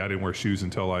like, hey, I didn't wear shoes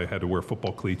until I had to wear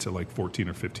football cleats at like 14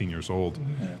 or 15 years old,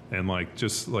 and like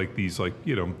just like these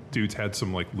dudes had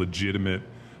some like legitimate.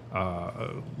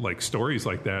 Like stories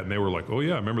like that, and they were like, "Oh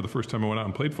yeah, I remember the first time I went out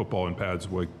and played football in pads.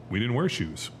 Like we didn't wear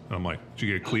shoes." And I'm like, "Did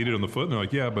you get cleated on the foot?" And they're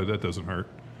like, "Yeah, but that doesn't hurt."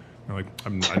 And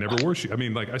I'm like, I never wore shoes. I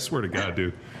mean, like I swear to God,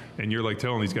 dude. And you're like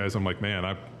telling these guys, I'm like, man,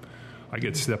 I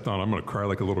get stepped on, I'm gonna cry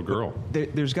like a little girl.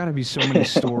 There's got to be so many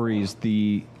stories.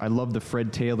 I love the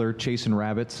Fred Taylor Chasing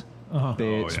Rabbits.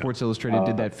 Sports Illustrated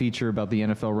did that feature about the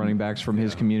NFL running backs from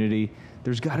his community.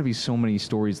 There's got to be so many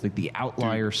stories like the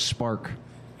outlier spark.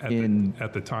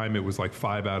 At the time, it was like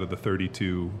 5 out of the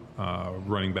 32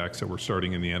 running backs that were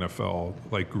starting in the NFL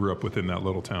grew up within that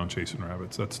little town chasing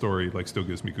rabbits. That story still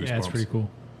gives me goosebumps. Yeah, it's pretty cool.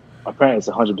 Apparently, it's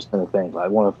 100% a thing. Like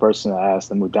one of the first things I asked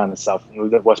them moved down to South,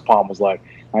 West Palm was like,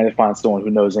 I need to find someone who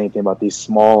knows anything about these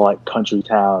small country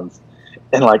towns.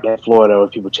 And in Florida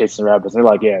with people chasing rabbits, they're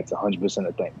like, yeah, it's 100%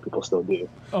 a thing. People still do.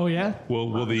 Oh yeah.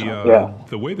 Well,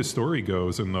 the way the story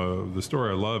goes, and the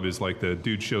story I love is the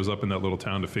dude shows up in that little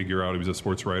town to figure out he was a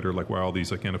sports writer, why all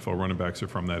these NFL running backs are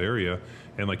from that area,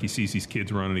 and he sees these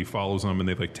kids running, he follows them, and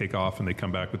they take off, and they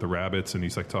come back with the rabbits, and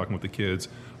he's talking with the kids.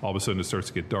 All of a sudden, it starts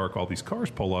to get dark. All these cars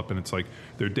pull up, and it's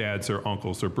their dads, their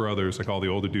uncles, their brothers, all the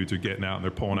older dudes are getting out, and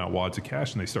they're pulling out wads of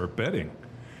cash, and they start betting.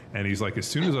 And he's like, as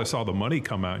soon as I saw the money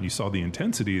come out and you saw the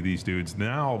intensity of these dudes,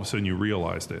 now all of a sudden you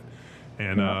realized it.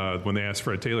 And when they asked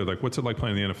Fred Taylor, what's it like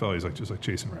playing in the NFL? He's just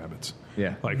chasing rabbits.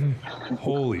 Yeah.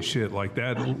 Holy shit.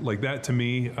 That to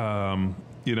me,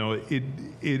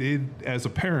 it as a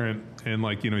parent and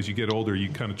as you get older, you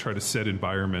kind of try to set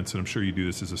environments, and I'm sure you do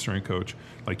this as a strength coach.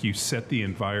 You set the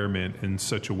environment in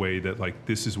such a way that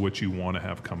this is what you want to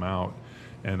have come out.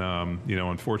 And,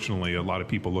 unfortunately, a lot of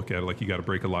people look at it you got to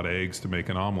break a lot of eggs to make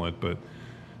an omelet. But,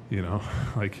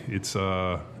 it's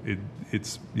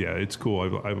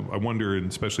cool. I wonder, and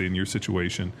especially in your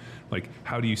situation,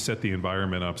 how do you set the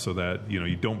environment up so that,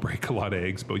 you don't break a lot of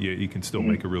eggs, but yet you can still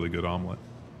make a really good omelet?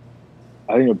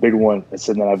 I think a big one that's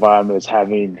in that environment is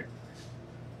having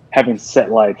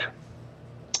set,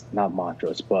 not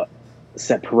mantras, but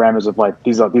set parameters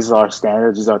of these are our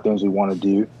standards. These are things we want to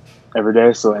do every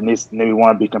day. So, and we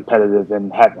want to be competitive,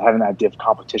 and having that idea of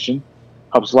competition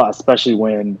helps a lot, especially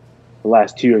when the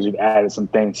last 2 years we've added some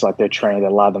things to their training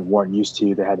that a lot of them weren't used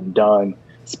to. They hadn't done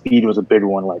speed was a big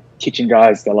one. Like teaching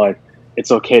guys that like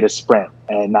it's okay to sprint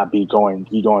and not be going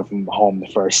from home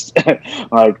to first.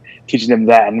 Like teaching them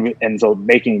that, and so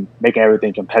making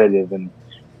everything competitive and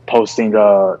posting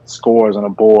scores on a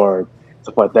board,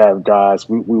 stuff like that. Guys,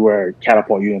 we were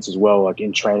catapult units as well, like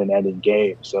in training and in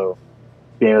game. So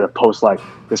being able to post like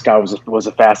this guy was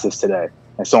the fastest today,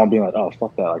 and someone being like, "Oh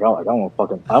fuck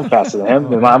that!" I'm faster than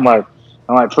him. And I'm like,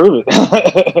 prove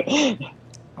it.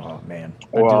 Oh man,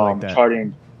 or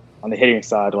charting on the hitting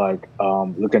side, like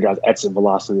looking at guys' exit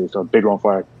velocity. So a big one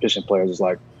for our pitching players is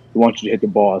like, we want you to hit the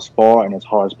ball as far and as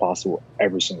hard as possible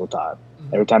every single time.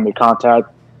 Every time you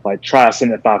contact, like try to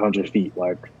send it 500 feet.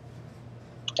 Like,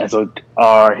 and so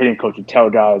our hitting coach would tell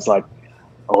guys like,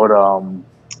 or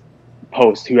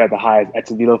post who had the highest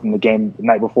exit velo from the game the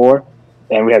night before.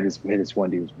 And we had this one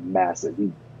dude was massive.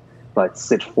 He like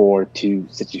 6'4",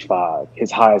 265.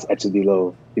 His highest exit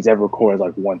velo he's ever recorded is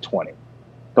like 120.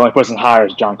 The only person higher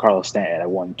is John Carlos Stanton at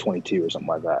 122 or something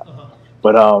like that.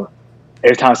 But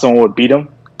every time someone would beat him,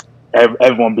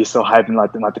 everyone would be so hyped in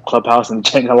like the clubhouse and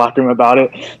in the locker room about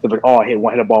it. They'd be like, "Oh, I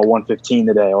hit a ball 115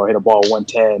 today, or I hit a ball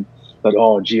 110." Like,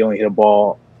 "Oh, gee, only hit a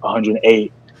ball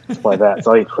 108," stuff like that.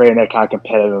 So like creating that kind of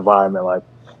competitive environment, like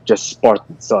just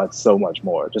sparked so much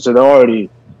more. Just so they're already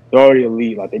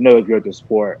elite, like they know they're good at the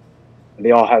sport. And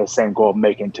they all have the same goal of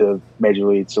making to major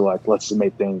leagues. So like, let's just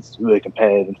make things really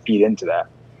competitive and feed into that.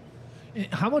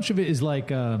 How much of it is like,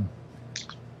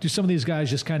 do some of these guys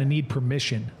just kind of need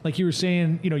permission? Like you were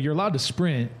saying, you're allowed to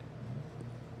sprint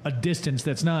a distance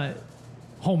that's not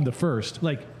home to first.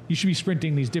 Like you should be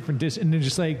sprinting these different distances. And they're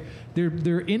just like,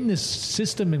 they're in this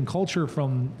system and culture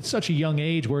from such a young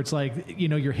age where it's like,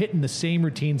 you're hitting the same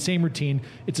routine.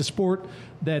 It's a sport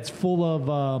that's full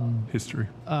of history.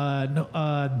 Man,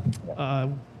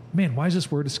 why is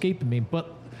this word escaping me?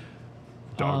 But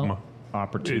Dogma.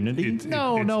 Opportunity?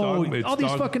 No. Dogma. All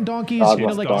these fucking donkeys,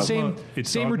 like the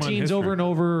same routines over and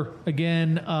over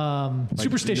again.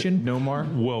 Superstition. Nomar?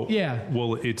 Well, yeah.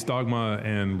 Well, it's dogma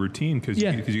and routine because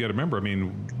you got to remember. I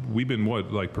mean, we've been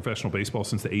like professional baseball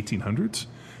since the 1800s.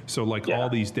 So like all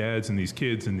these dads and these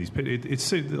kids and these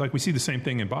it's like we see the same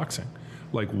thing in boxing.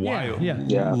 Like why?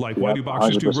 Why do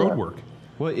boxers 100%. Do road work?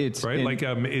 Well, it's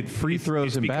right. Free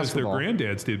throws and because basketball. Their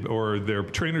granddads did, or their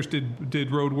trainers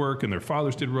did road work, and their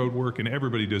fathers did road work, and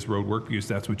everybody does road work because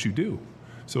that's what you do.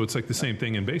 So it's like the same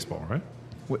thing in baseball, right?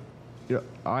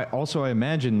 I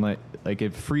imagine like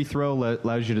if free throw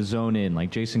allows you to zone in,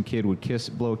 like Jason Kidd would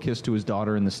blow a kiss to his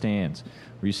daughter in the stands,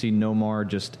 where you see Nomar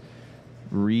just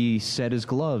reset his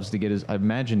gloves to get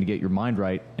to get your mind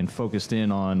right and focused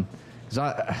in on. Because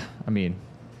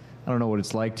I don't know what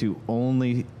it's like to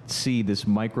only see this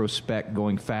micro speck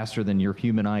going faster than your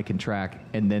human eye can track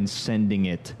and then sending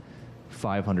it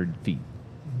 500 feet.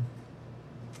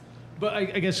 But I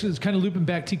guess it's kind of looping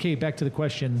back, TK, back to the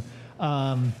question.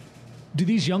 Do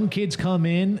these young kids come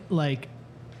in like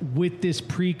with this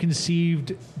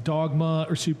preconceived dogma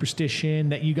or superstition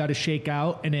that you got to shake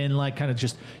out, and then like kind of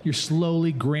just you're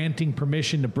slowly granting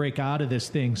permission to break out of this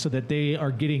thing so that they are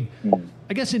getting,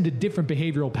 I guess, into different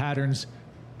behavioral patterns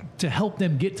to help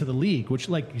them get to the league, which,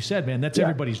 like you said, man, that's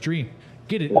everybody's dream.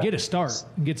 Get a start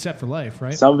and get set for life,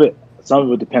 right? Some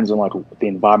of it depends on like the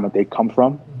environment they come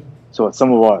from. So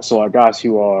our guys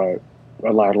who are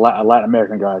like Latin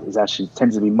American guys is actually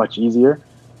tends to be much easier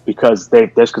because they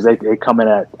come in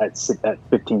at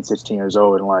 15, 16 years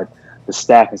old, and like the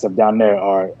staff and stuff down there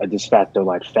are a de facto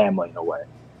like family in a way.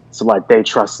 So like they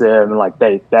trust them, and like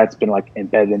that's been like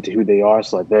embedded into who they are.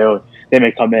 So like they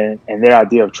may come in and their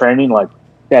idea of training, like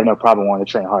they have no problem wanting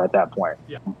to train hard at that point.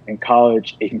 Yeah. In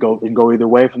college, it can go either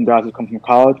way from guys who come from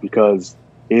college, because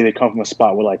they either come from a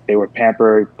spot where like they were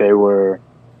pampered, they were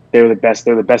the best.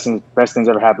 They're the best things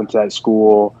ever happened to that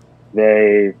school.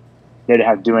 They didn't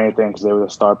have to do anything because they were the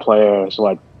star player. So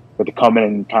like, but to come in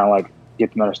and kind of like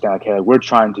get them to understand, like, hey, we're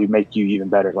trying to make you even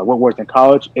better. Like what worked in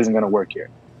college isn't going to work here.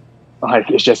 Like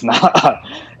it's just not.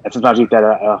 And sometimes you get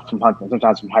that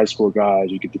sometimes from high school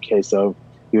guys. You get the case of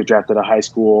he was drafted out of high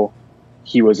school.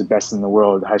 He was the best in the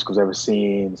world the high school's ever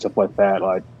seen, stuff like that.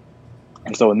 Like,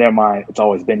 and so in their mind, it's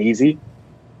always been easy.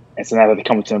 And so now that they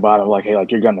come to the bottom, like, hey, like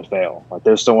you're gonna fail. Like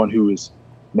there's someone who is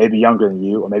maybe younger than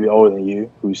you or maybe older than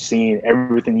you who's seen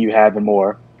everything you have and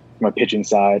more from a pitching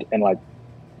side, and like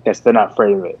they're not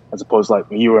afraid of it. As opposed to like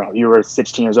when you were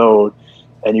 16 years old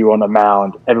and you were on the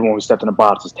mound, everyone who stepped in the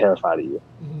box was terrified of you.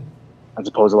 Mm-hmm. As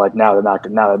opposed to like now they're not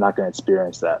gonna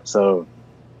experience that. So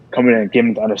coming in and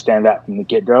getting to understand that from the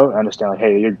get-go and understand like,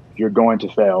 hey, you're going to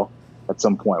fail at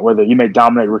some point. Whether you may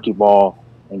dominate rookie ball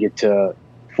and get to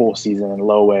full season in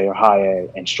low A or high A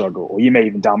and struggle, or you may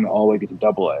even dominate all the way to get to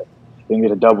double A. then you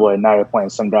get a double A, and now you're playing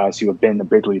some guys who have been in the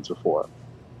big leagues before,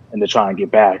 and they're trying to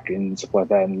get back and stuff like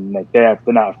that. And like they're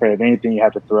not afraid of anything you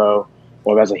have to throw,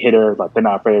 or as a hitter, like they're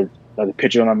not afraid. Like the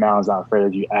pitcher on the mound is not afraid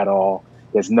of you at all.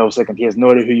 There's no second. He has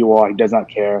no idea who you are. He does not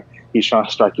care. He's trying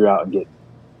to strike you out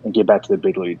and get back to the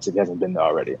big leagues if he hasn't been there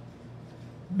already.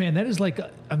 Man, that is like,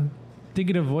 I'm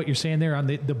thinking of what you're saying there on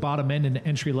the bottom end and the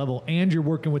entry level, and you're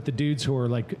working with the dudes who are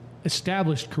like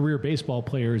established career baseball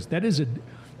players. That is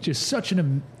just such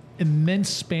an immense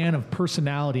span of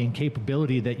personality and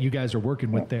capability that you guys are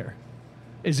working with there.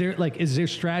 Is there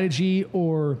strategy,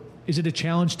 or is it a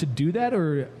challenge to do that,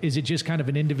 or is it just kind of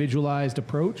an individualized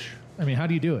approach? I mean, how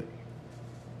do you do it?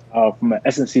 From an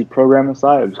SNC programming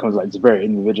side, it becomes like it's a very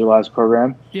individualized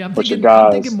program. Yeah, I'm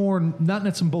thinking more not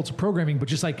nuts and bolts of programming, but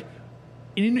just like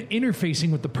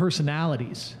interfacing with the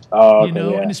personalities. Oh, okay,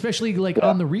 yeah. And especially like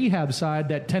on the rehab side,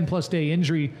 that 10+ day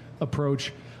injury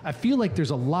approach. I feel like there's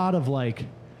a lot of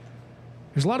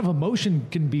emotion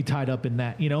can be tied up in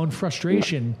that, and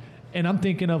frustration. Yeah. And I'm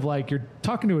thinking of like you're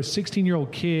talking to a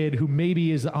 16-year-old kid who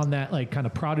maybe is on that like kind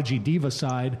of prodigy diva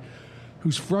side,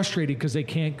 who's frustrated because they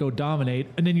can't go dominate.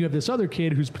 And then you have this other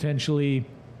kid who's potentially,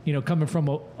 coming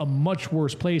from a much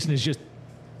worse place and is just,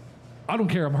 I don't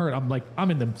care, I'm hurt.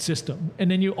 I'm in the system. And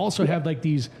then you also have like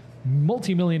these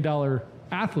multi-million-dollar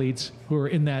athletes who are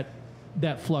in that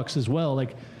flux as well.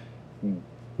 Like,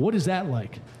 what is that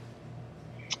like?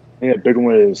 I think the big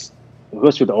one is,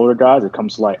 especially with the older guys, it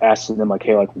comes to like asking them like,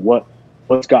 hey, like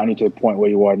what's gotten you to the point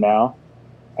where you are now?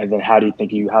 And then how do you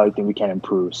think we can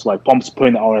improve? So like I'm just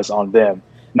putting the onus on them,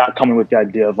 not coming with the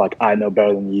idea of like, I know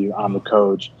better than you, I'm the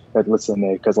coach. Like, listen to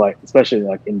me, because like especially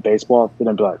like in baseball, they're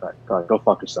gonna be like go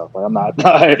fuck yourself. Like I'm not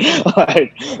like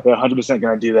they're 100%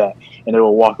 gonna do that, and they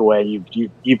will walk away.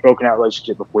 You've broken that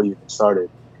relationship before you even started.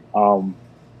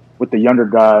 With the younger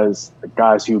guys, the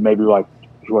guys who maybe like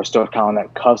who are still kind of on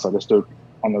that cusp, like they're still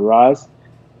on the rise,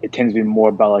 it tends to be more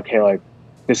about like, hey, like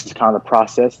this is kind of the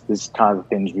process. This is kind of the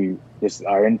things this is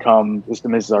our income. This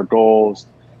is our goals.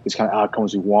 This kind of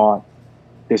outcomes we want.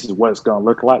 This is what it's going to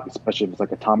look like, especially if it's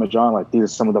like a Tommy John. Like these are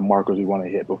some of the markers we want to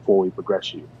hit before we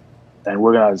progress you. And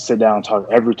we're going to sit down and talk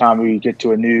every time we get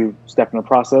to a new step in the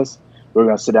process. We're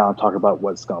going to sit down and talk about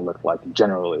what it's going to look like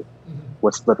generally,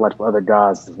 what's look like for other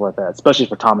guys, stuff like that. Especially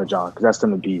for Tommy John, because that's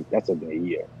going to be a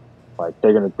year. Like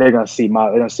they're gonna see my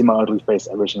ugly face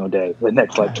every single day for the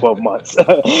next like 12 months.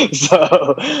 So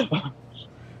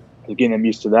getting them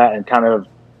used to that and kind of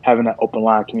having that open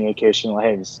line of communication. Like,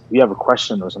 hey, if you have a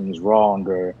question or something's wrong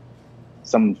or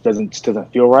something doesn't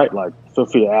feel right, like feel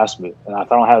free to ask me. And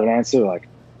if I don't have an answer, like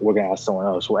we're gonna ask someone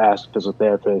else. We'll ask the physical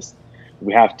therapist. If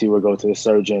we have to, we'll go to the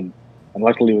surgeon. And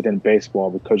luckily within baseball,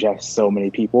 because you have so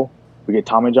many people, we get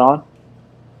Tommy John,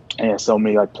 and you have so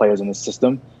many like players in the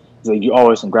system. So you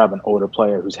always can grab an older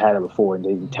player who's had it before, and they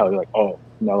can tell you like, oh,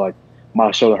 like my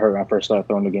shoulder hurt when I first started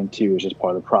throwing the game too. It's just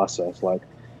part of the process. Like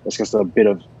it's just a bit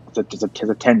of it's a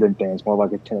tendon thing. It's more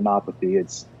like a tendinopathy.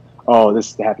 It's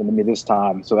this happened to me this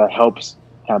time, so that helps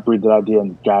kind of breed that idea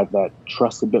and guide that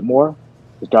trust a bit more.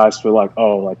 The guys feel like,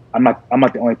 I'm not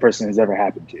the only person who's ever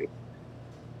happened to,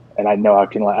 and I know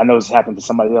this happened to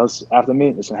somebody else after me.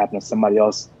 It's gonna happen to somebody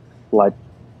else like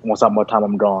once more time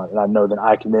I'm gone, and I know that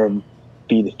I can then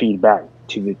feed the feedback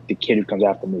to the kid who comes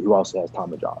after me who also has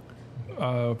Tommy John.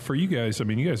 For you guys, I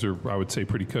mean, you guys are, I would say,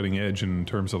 pretty cutting edge in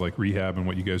terms of like rehab and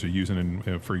what you guys are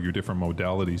using for your different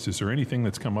modalities. Is there anything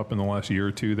that's come up in the last year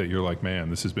or two that you're like, man,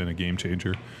 this has been a game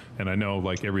changer? And I know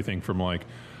like everything from like,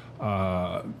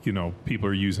 people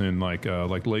are using like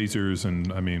lasers,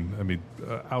 and I mean,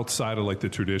 outside of like the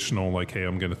traditional, like, hey,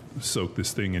 I'm going to soak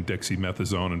this thing in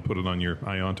dexamethasone and put it on your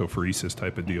iontophoresis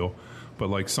type of deal, but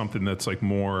like something that's like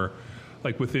more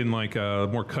like within like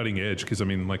more cutting edge. Because I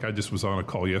mean, like I just was on a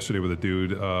call yesterday with a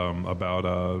dude about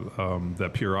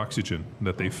that pure oxygen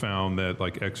that they found that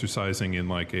like exercising in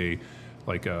like a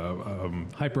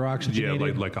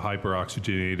hyperoxygenated, like a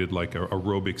hyperoxygenated like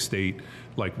aerobic state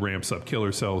like ramps up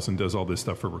killer cells and does all this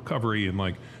stuff for recovery. And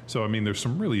like, so I mean, there's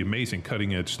some really amazing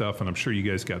cutting edge stuff, and I'm sure you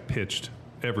guys got pitched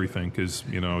everything because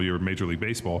you're Major League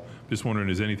Baseball. Just wondering,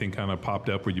 has anything kind of popped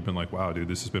up where you've been like, wow, dude,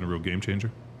 this has been a real game changer?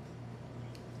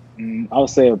 I would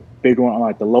say a big one on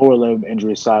like the lower limb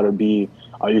injury side would be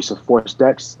our use of force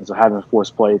decks, and so having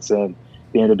force plates and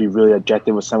being able to be really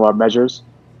objective with some of our measures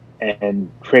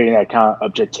and creating that kind of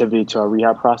objectivity to our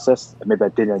rehab process. Maybe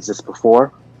that didn't exist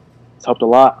before. It's helped a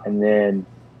lot. And then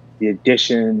the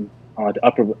addition on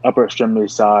the upper extremity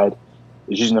side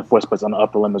is using the force plates on the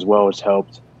upper limb as well, which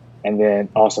helped. And then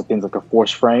also things like a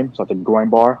force frame, so like the groin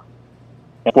bar.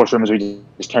 And force frame is we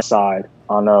just turn side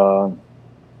on the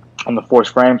force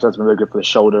frame, so that's been really good for the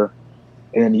shoulder.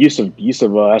 And then the use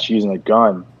of actually using a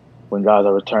gun when guys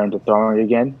are returned to throwing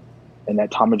again in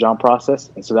that Tommy John process,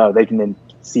 and so that they can then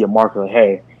see a marker like,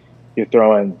 hey, you're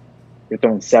throwing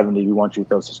 70, we want you to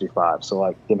throw 65. So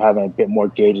like them having a bit more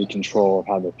gauged control of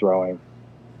how they're throwing.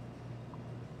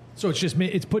 So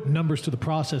it's putting numbers to the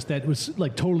process that was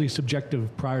like totally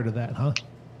subjective prior to that, huh?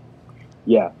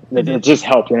 Yeah, it just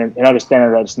helped, and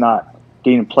understanding that it's not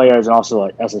getting players and also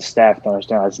like as a staff to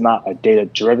understand that it's not a data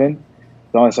driven.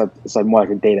 It's like more like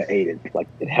a data aided. Like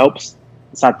it helps.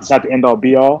 It's not the end all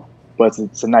be all, but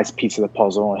it's a nice piece of the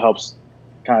puzzle, and it helps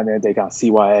kind of they got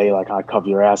CYA like kind of cover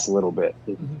your ass a little bit.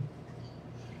 Mm-hmm.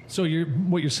 So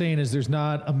what you're saying is there's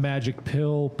not a magic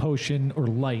pill, potion, or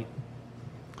light.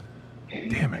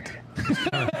 Damn it!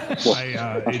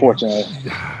 Unfortunately,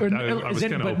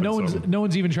 but no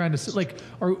one's even trying to like.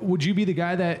 Or would you be the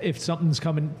guy that if something's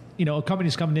coming, a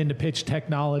company's coming in to pitch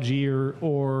technology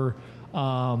or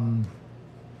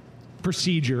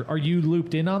procedure, are you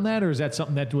looped in on that, or is that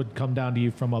something that would come down to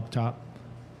you from up top?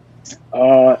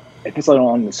 If it's like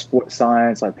on the sports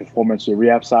science, like performance or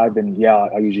rehab side, then yeah,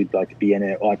 I usually like to be in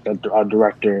it. Like our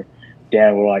director,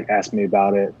 Dan, will like ask me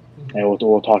about it, and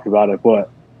we'll talk about it. But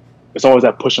it's always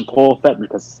that push and pull effect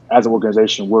because as an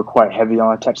organization, we're quite heavy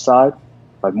on the tech side,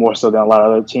 like more so than a lot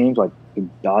of other teams. Like the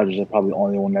Dodgers are probably the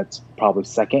only one that's probably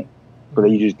second, but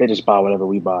they just buy whatever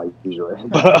we buy usually.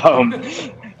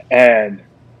 and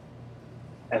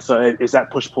so it's that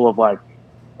push pull of like,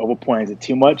 at what point is it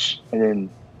too much, and then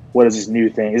what is this new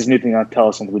thing? Is this new thing going to tell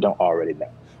us something we don't already know?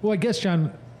 Well, I guess,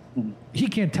 John, he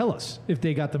can't tell us if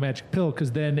they got the magic pill because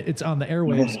then it's on the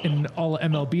airwaves and all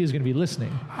MLB is going to be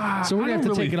listening. So we're going to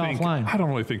have to take it offline. I don't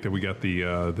really think that we got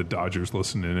the Dodgers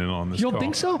listening in on this. You don't call.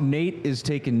 think so? Nate is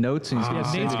taking notes. And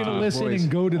Nate's going to listen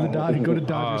and go to the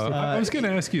Dodgers. I was going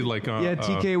to ask you, like, yeah,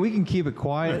 TK, we can keep it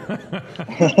quiet.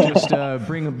 Just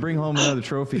bring home another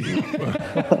trophy.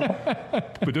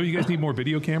 But don't you guys need more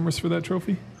video cameras for that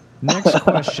trophy? Next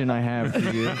question I have for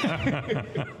you,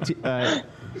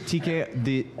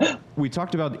 TK. We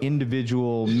talked about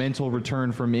individual mental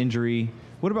return from injury.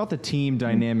 What about the team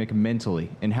dynamic mentally,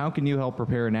 and how can you help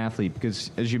prepare an athlete? Because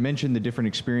as you mentioned, the different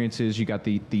experiences. You got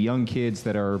the young kids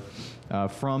that are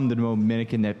from the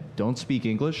Dominican that don't speak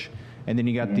English, and then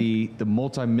you got the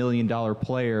multi-million-dollar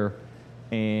player,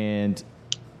 and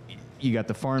you got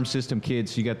the farm system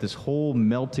kids. You got this whole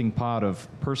melting pot of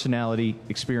personality,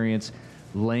 experience,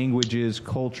 languages,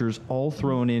 cultures, all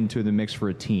thrown into the mix for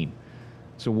a team.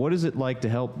 So what is it like to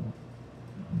help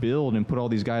build and put all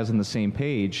these guys on the same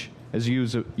page as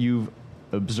you've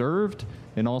observed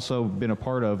and also been a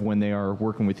part of when they are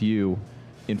working with you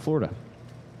in Florida?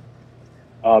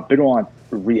 Big on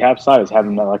rehab side is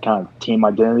having that like kind of team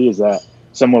identity. Is that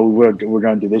somewhat we're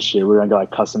going to do this year? We're going to get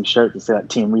like custom shirt to say that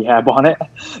team rehab on it,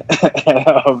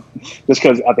 just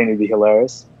because I think it'd be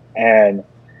hilarious. And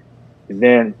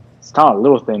then it's kind of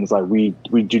little things like we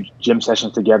do gym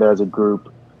sessions together as a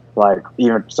group. Like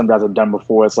even some guys have done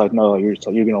before. It's like, no, you're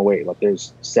gonna wait. Like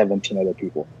there's 17 other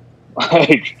people.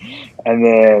 Like, and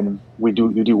then we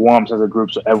do warm-ups as a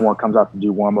group, so everyone comes out to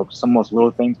do warm-ups. Some of those little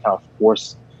things kind of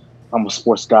force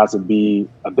guys to be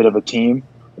a bit of a team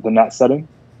within that setting,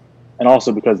 and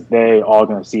also because they all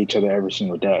gonna see each other every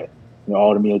single day. They're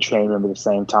all gonna be in a training room at the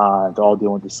same time. They're all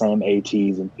dealing with the same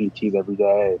ATs and PTs every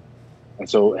day. And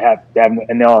so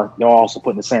they're also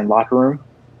put in the same locker room,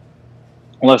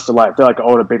 unless they're like an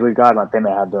older big league guy, like they may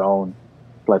have their own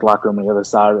like locker room on the other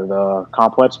side of the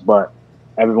complex. But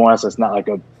everyone else that's not like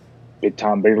a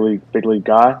big league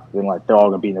guy, then like they're all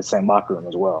gonna be in the same locker room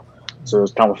as well. So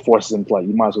it's kind of forces them to like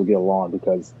you might as well get along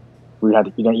because you're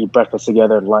gonna eat breakfast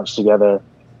together, lunch together,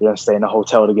 you're gonna stay in a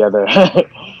hotel together.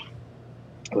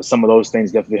 So some of those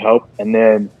things definitely help, and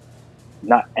then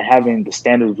not having the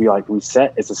standards we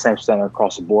set, it's the same standard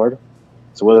across the board.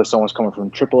 So whether someone's coming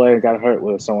from AAA and got hurt,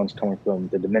 whether someone's coming from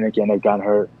the Dominican and got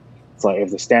hurt, it's like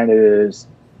if the standard is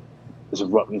if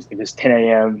it's 10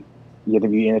 a.m., you have to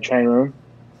be in the training room.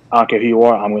 I don't care who you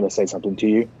are, I'm going to say something to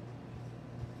you.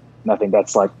 And I think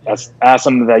that's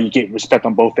something that you get respect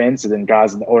on both ends. So then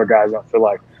guys and the older guys don't feel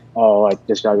like, oh, like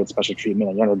this guy gets special treatment,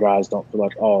 and younger guys don't feel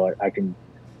like, oh, like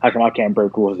how come I can't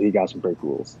break rules? He got some break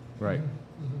rules. Right.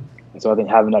 And so I think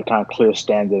having that kind of clear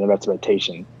standard of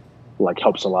expectation like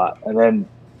helps a lot. And then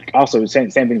also same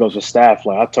thing goes with staff.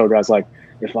 Like I told guys like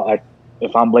if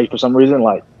I'm late for some reason,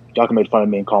 like y'all can make fun of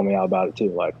me and call me out about it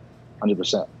too. Like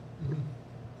 100%.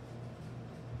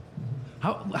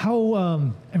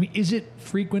 How I mean, is it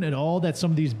frequent at all that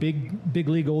some of these big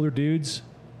league older dudes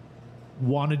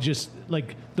want to just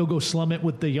like they'll go slum it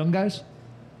with the young guys?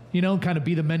 Kind of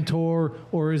be the mentor,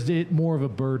 or is it more of a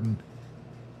burden?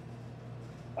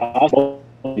 As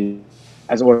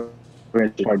a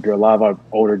lot of our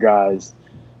older guys,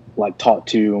 like talk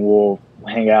to, and we'll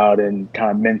hang out and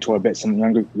kind of mentor a bit some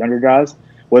younger guys,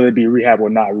 whether it be rehab or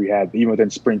not rehab. Even within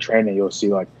spring training, you'll see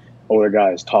like older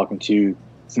guys talking to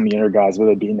some younger guys,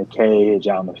 whether it be in the cage,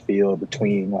 out in the field,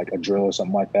 between like a drill or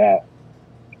something like that.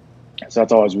 So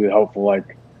that's always really helpful.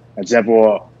 Like,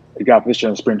 example, we got this year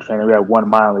in spring training, we had one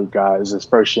minor league guy. It was his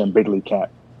first year in big league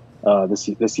camp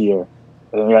this year.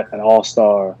 And then we got an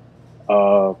all-star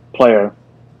player,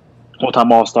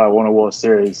 full-time all-star, won a World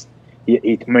Series.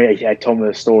 He told me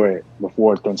the story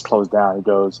before things closed down. He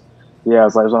goes, "Yeah,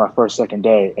 it was on our second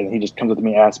day," and he just comes up to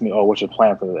me and asks me, "Oh, what's your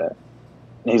plan for today?"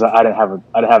 And he's like, "I didn't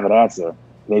have an answer."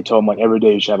 And they told him like every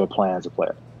day you should have a plan as a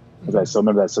player. I was like, "So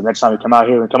remember that. So next time you come out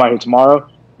here tomorrow,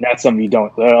 that's something you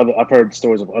don't." I've heard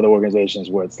stories of other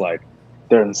organizations where it's like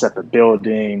they're in separate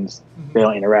buildings, they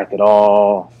don't interact at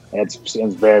all. And it's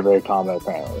very, very common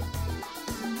apparently.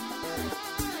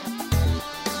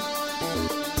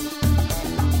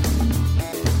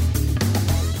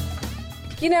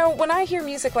 You know, when I hear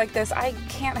music like this, I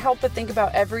can't help but think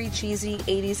about every cheesy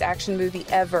 80s action movie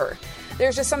ever.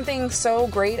 There's just something so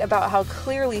great about how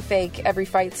clearly fake every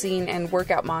fight scene and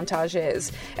workout montage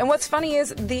is. And what's funny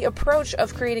is the approach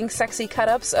of creating sexy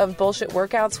cut-ups of bullshit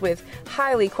workouts with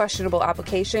highly questionable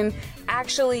application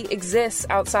actually exists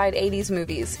outside 80s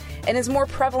movies and is more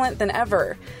prevalent than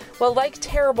ever. Well, like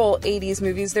terrible 80s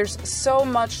movies, there's so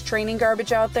much training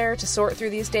garbage out there to sort through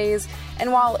these days,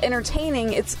 and while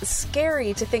entertaining, it's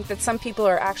scary to think that some people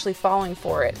are actually falling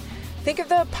for it. Think of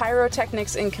the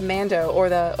pyrotechnics in Commando or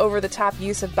the over-the-top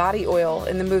use of body oil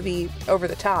in the movie Over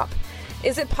the Top.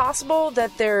 Is it possible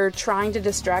that they're trying to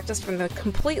distract us from the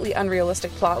completely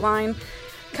unrealistic plotline?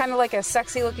 Kind of like a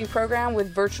sexy-looking program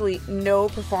with virtually no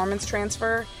performance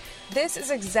transfer? This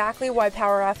is exactly why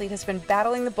Power Athlete has been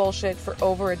battling the bullshit for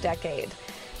over a decade.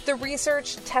 The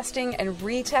research, testing, and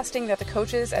retesting that the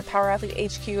coaches at Power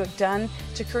Athlete HQ have done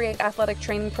to create athletic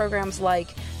training programs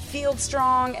like Field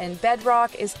Strong and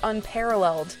Bedrock is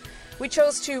unparalleled. We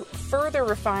chose to further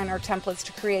refine our templates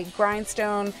to create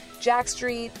Grindstone, Jack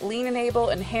Street, Lean Enable,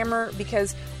 and Hammer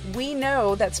because we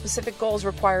know that specific goals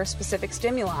require specific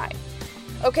stimuli.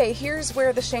 Okay, here's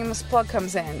where the shameless plug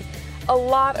comes in. A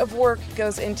lot of work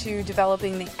goes into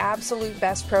developing the absolute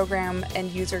best program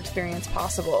and user experience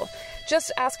possible.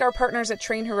 Just ask our partners at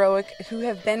Train Heroic, who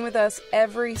have been with us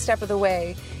every step of the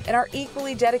way and are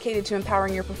equally dedicated to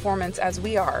empowering your performance as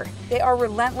we are. They are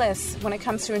relentless when it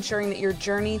comes to ensuring that your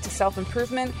journey to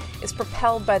self-improvement is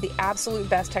propelled by the absolute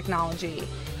best technology.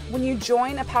 When you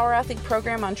join a Power Athlete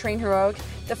program on Train Heroic,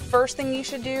 the first thing you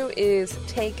should do is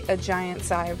take a giant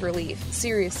sigh of relief.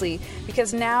 Seriously,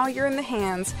 because now you're in the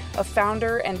hands of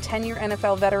founder and 10-year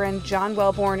NFL veteran John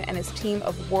Welborn and his team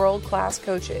of world-class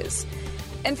coaches.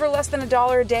 And for less than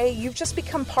 $1 a day, you've just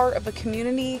become part of a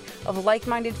community of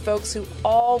like-minded folks who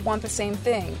all want the same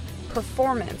thing: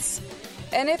 performance.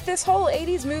 And if this whole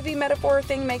 80s movie metaphor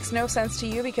thing makes no sense to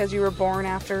you because you were born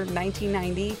after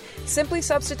 1990, simply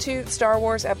substitute Star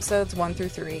Wars Episodes 1 through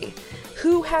 3.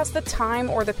 Who has the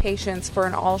time or the patience for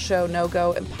an all-show,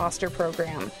 no-go imposter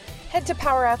program? Head to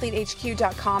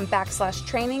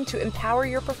powerathletehq.com/training to empower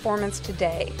your performance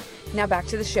today. Now back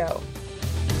to the show.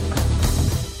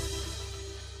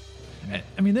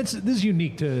 I mean, this is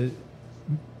unique to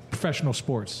professional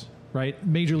sports, right?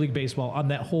 Major League Baseball on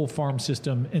that whole farm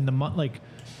system in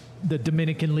the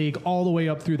Dominican League, all the way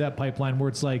up through that pipeline where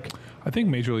it's like. I think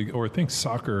Major League, or I think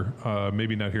soccer,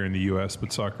 maybe not here in the U.S.,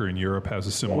 but soccer in Europe has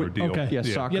a similar deal. Okay. Yeah,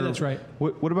 soccer. Yeah, that's right.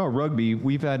 What about rugby?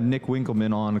 We've had Nick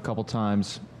Winkelman on a couple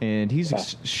times, and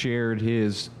he's shared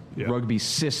his rugby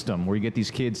system where you get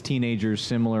these kids, teenagers,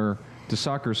 similar to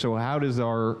soccer. So how does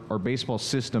our baseball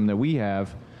system that we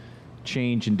have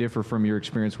change and differ from your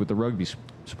experience with the rugby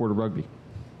sport of rugby?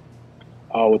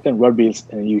 Within rugby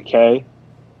in the UK,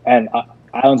 and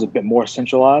Ireland's a bit more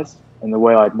centralized in the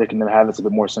way like Nick and them have it's a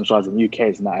bit more centralized. In the UK,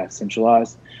 it's not as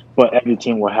centralized, but every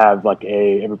team will have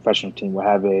every professional team will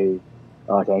have an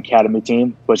academy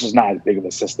team, but it's just not as big of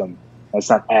a system. It's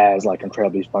not as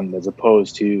incredibly funded as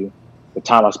opposed to the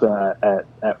time I spent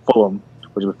at Fulham,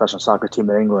 which is a professional soccer team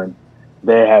in England.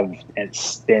 They have an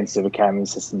extensive academy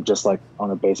system, just like on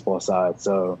the baseball side.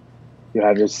 So you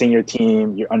have your senior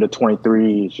team, your under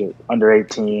 23s, your under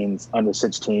 18s, under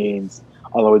 16s,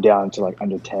 all the way down to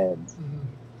under 10s. Mm-hmm.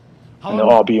 And they'll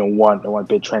all be in one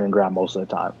big training ground most of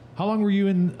the time. How long were you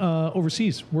in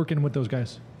overseas working with those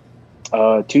guys?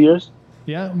 2 years.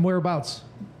 Yeah, and whereabouts?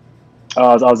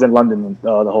 I was in London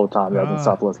the whole time. I was in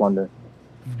Southwest London.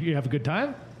 You have a good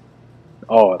time?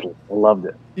 Oh, I loved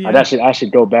it. Yeah. I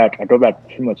should go back. I go back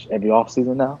pretty much every off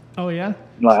season now. Oh yeah.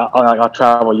 I'll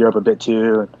travel Europe a bit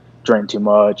too. Drink too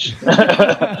much.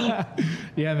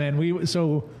 Yeah, man.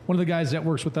 So one of the guys that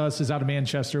works with us is out of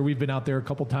Manchester. We've been out there a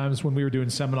couple times when we were doing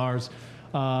seminars.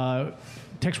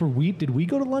 Tex, did we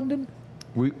go to London?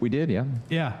 We did, yeah.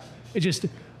 Yeah.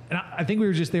 And I think we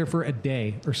were just there for a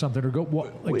day or something,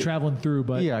 or traveling through.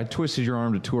 But yeah, I twisted your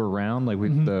arm to tour around, like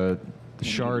with the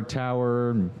Shard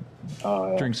Tower, and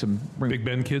drink some. Big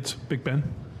Ben kids, Big Ben.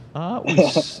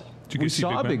 We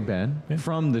saw Big Ben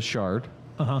from the Shard,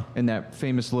 and that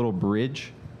famous little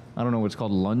bridge. I don't know what's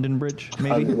called, London Bridge,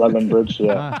 maybe. London Bridge,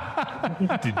 yeah.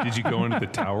 Did you go into the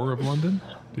Tower of London?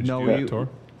 Did you do that tour?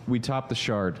 We topped the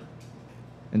Shard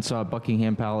and saw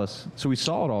Buckingham Palace. So we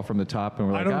saw it all from the top, and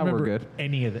we're like, we're good.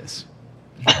 Any of this.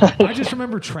 I just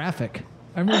remember traffic.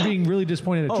 I remember being really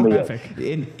disappointed at traffic.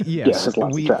 And yes,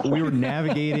 we were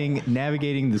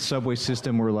navigating the subway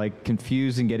system. We're like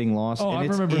confused and getting lost. Oh, and I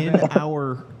it's remember in that.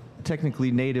 our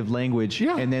technically native language.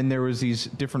 Yeah. And then there was these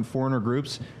different foreigner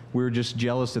groups. We were just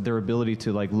jealous at their ability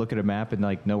to like look at a map and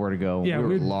like know where to go. Yeah, we were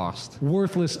we're lost.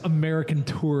 Worthless American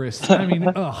tourists. I mean,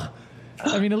 ugh.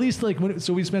 I mean, at least like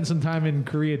so we spent some time in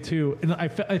Korea too, and I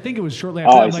think it was shortly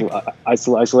after. I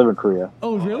still live in Korea.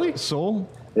 Oh, really? Seoul?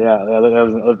 Yeah, I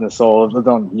lived in Seoul. I lived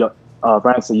on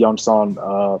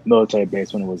Yongsan military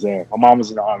base when it was there. My mom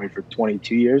was in the army for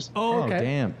 22 years. Oh, okay.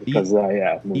 Damn. Because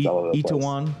moved all over the place.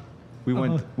 Itaewon. We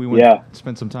went. Yeah.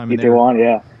 Spent some time in there. Itaewon,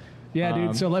 yeah. Yeah,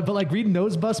 dude. So, but reading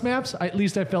those bus maps, at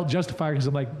least I felt justified because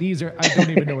I'm like, I don't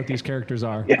even know what these characters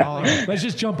are. Let's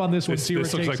just jump on this one. See where it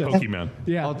This looks takes like us. Pokemon.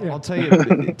 Yeah, I'll tell you,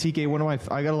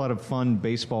 TK. I got a lot of fun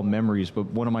baseball memories, but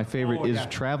one of my favorite is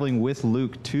traveling with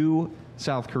Luke to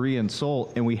South Korea and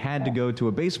Seoul, and we had to go to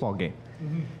a baseball game,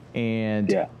 and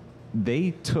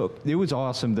it was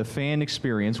awesome. The fan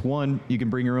experience. One, you can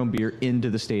bring your own beer into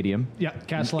the stadium. Yeah,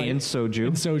 Gaslight and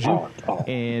soju.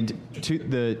 And two,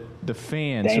 the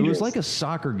fans. So it was like a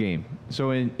soccer game.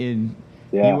 So in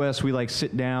U.S. we like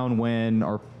sit down when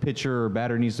our pitcher or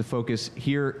batter needs to focus.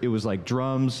 Here it was like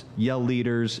drums, yell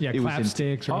leaders. Yeah, it clap was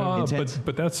sticks.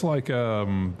 But that's like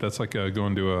going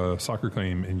to a soccer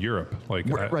game in Europe. Like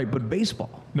right, but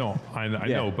baseball. No, I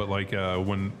know, but like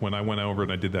when I went over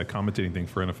and I did that commentating thing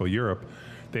for NFL Europe,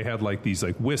 they had like these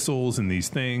like whistles and these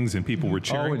things, and people were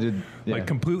cheering. Like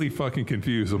completely fucking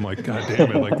confused. I'm like, God damn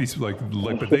it! Like these but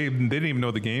they didn't even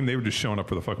know the game. They were just showing up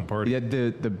for the fucking party. Yeah,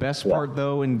 the best part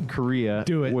though in Korea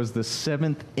was the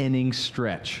 7th inning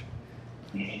stretch.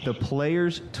 The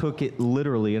players took it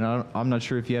literally, and I'm not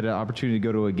sure if you had an opportunity to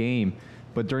go to a game,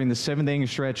 but during the 7th inning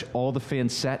stretch, all the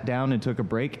fans sat down and took a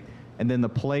break. And then the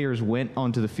players went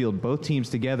onto the field, both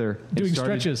teams together, doing and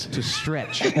started stretches to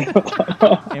stretch.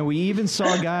 And we even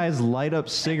saw guys light up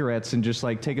cigarettes and just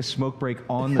like take a smoke break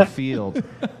on the field.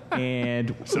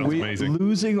 And we amazing.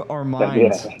 losing our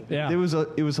minds. Yeah. It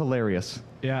was hilarious.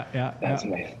 Yeah. That's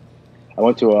amazing. I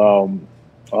went to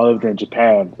I lived in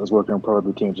Japan. I was working on Pro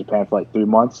Rugby team in Japan for like 3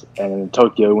 months, and in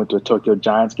Tokyo, we went to a Tokyo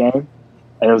Giants game,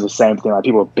 and it was the same thing. Like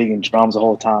people were beating drums the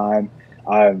whole time.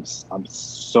 I'm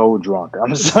so drunk. I'm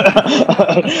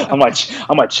like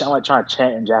trying to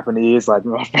chant in Japanese. Like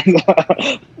my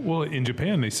friends. Well, in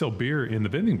Japan, they sell beer in the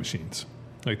vending machines.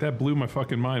 Like that blew my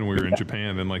fucking mind. We were in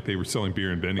Japan and like they were selling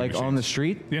beer in vending machines. Like on the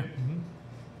street? Yeah.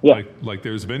 Yeah. Like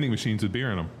there's vending machines with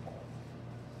beer in them.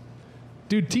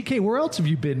 Dude, TK, where else have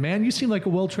you been, man? You seem like a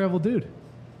well-traveled dude.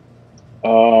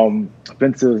 I've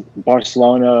been to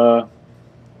Barcelona,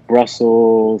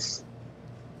 Brussels,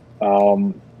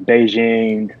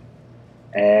 Beijing,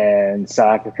 and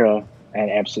South Africa, and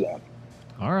Amsterdam.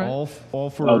 All right. All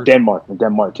for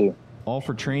Denmark too. All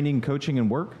for training, coaching, and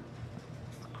work.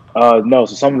 No,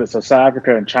 so some of it. So South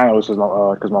Africa and China was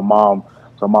because my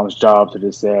mom's job to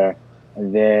just there,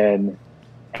 and then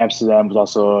Amsterdam was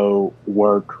also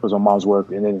work, was my mom's work,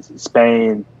 and then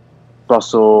Spain,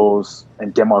 Brussels,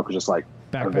 and Denmark was just like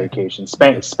a vacation.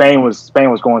 Spain was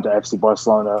going to FC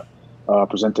Barcelona,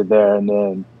 presented there, and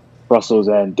then Brussels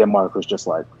and Denmark was just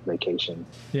like vacation.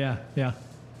 Yeah.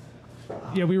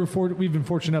 We've been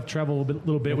fortunate enough to travel a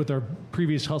little bit with our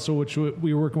previous hustle, which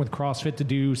we were working with CrossFit to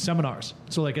do seminars.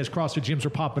 So like as CrossFit gyms were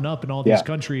popping up in all these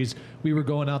countries, we were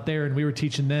going out there and we were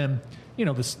teaching them,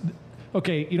 this.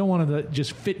 Okay, you don't want to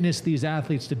just fitness these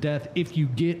athletes to death. If you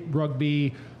get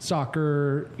rugby,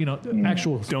 soccer,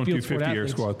 actual don't do 50 air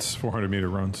squats, 400-meter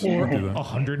runs, or do that.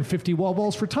 150 wall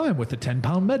balls for time with a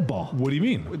 10-pound med ball. What do you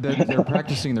mean? They're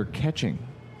practicing their catching.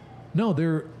 No,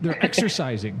 they're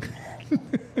exercising.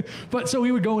 But so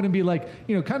we would go in and be like,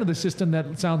 kind of the system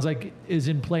that sounds like is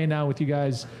in play now with you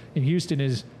guys in Houston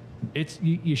is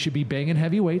you should be banging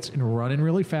heavy weights and running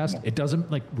really fast. It doesn't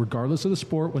regardless of the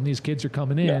sport when these kids are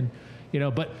coming in.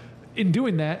 But in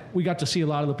doing that, we got to see a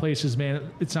lot of the places,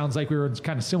 man. It sounds like we were in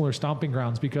kind of similar stomping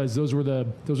grounds because those were the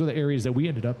areas that we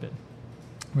ended up in.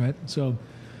 Right. So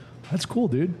that's cool,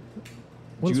 dude.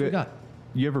 What else we got?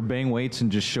 You ever bang weights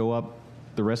and just show up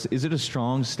the rest? Is it a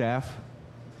strong staff,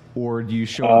 or do you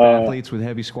show up athletes with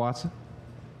heavy squats?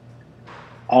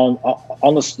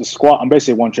 On the squat, I'm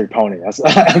basically one trick pony. That's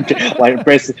like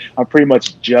basically, I'm pretty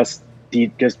much just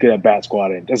good at bat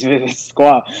squatting. Just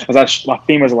squat. I was like, my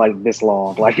femurs are like this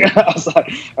long. Like I was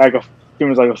like a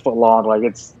femurs like a foot long. Like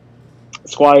it's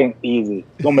squatting easy.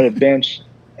 You want me to bench?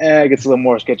 It gets a little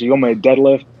more sketchy. You want me to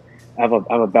deadlift? I have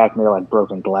a back made of like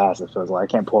broken glass. It feels like I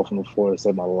can't pull from the floor to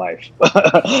save my life.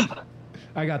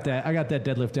 I got that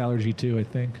deadlift allergy too, I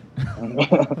think.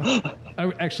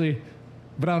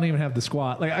 But I don't even have the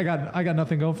squat. Like I got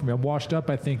nothing going for me. I'm washed up,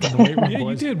 I think, in the weight room. Yeah,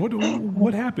 boys. you did.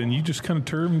 What happened? You just kind of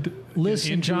termed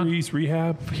Listen, injuries, John,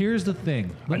 rehab. Here's the thing.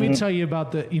 Let me tell you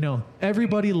about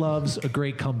everybody loves a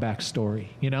great comeback story,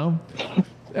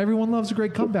 Everyone loves a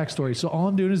great comeback story. So all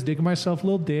I'm doing is digging myself a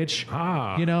little ditch,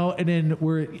 and then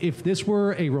if this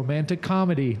were a romantic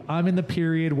comedy, I'm in the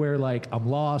period where like I'm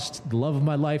lost. The love of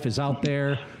my life is out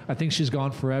there. I think she's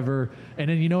gone forever. And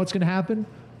then you know what's going to happen?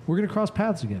 We're going to cross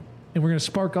paths again. And we're going to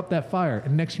spark up that fire.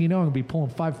 And next thing you know, I'm going to be pulling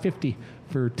 550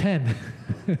 for 10.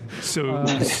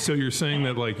 So you're saying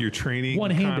that like your training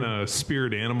kind of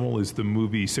spirit animal is the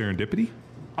movie Serendipity?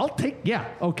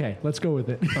 Okay, let's go with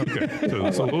it. Okay, so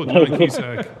it's a little John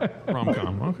Cusack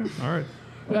rom-com. Okay, all right.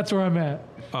 That's where I'm at.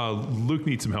 Luke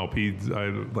needs some help.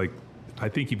 I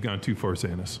think you've gone too far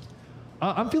saying this.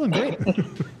 I'm feeling great.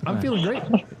 I'm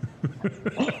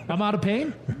out of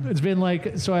pain. It's been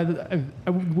like, so I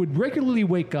would regularly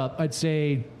wake up, I'd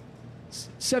say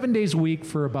 7 days a week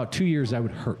for about 2 years I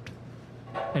would hurt.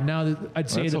 And now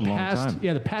I'd say the past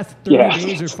 30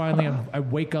 days are finally I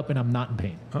wake up and I'm not in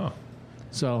pain. Oh.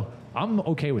 So I'm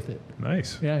okay with it.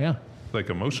 Nice. Yeah. Like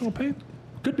emotional pain?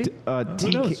 Could be.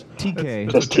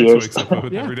 TK. Just tears. Wakes up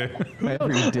with every day.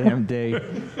 Every damn day.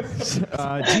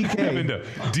 TK. Having to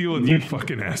deal with you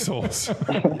fucking assholes.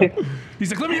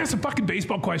 He's like, let me ask some fucking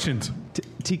baseball questions.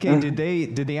 TK, did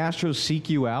the Astros seek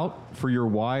you out for your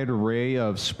wide array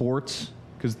of sports?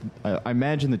 Because I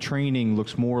imagine the training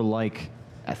looks more like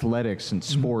athletics and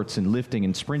sports and lifting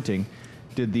and sprinting.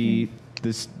 Did the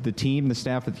team, the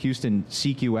staff at Houston,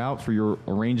 seek you out for your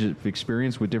range of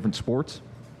experience with different sports?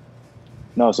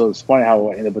 No, so it's funny how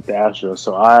I ended up with the Astros.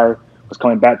 So I was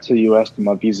coming back to the U.S. and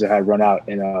my visa had run out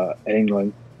in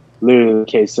England. Literally the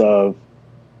case of,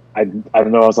 I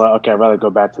don't know, I was like, okay, I'd rather go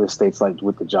back to the States like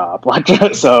with the job. Like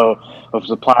so I was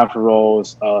applying for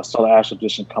roles, saw the Astros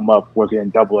position come up, working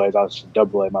in AA. I was in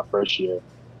AA my first year.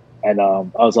 And I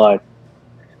was like,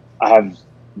 I have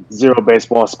zero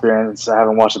baseball experience. I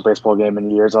haven't watched a baseball game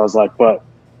in years. I was like, but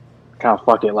kind of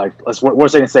fuck it. Like,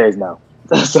 worst they can say is no.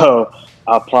 So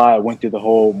I applied. I went through the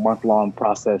whole month-long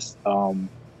process of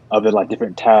it, like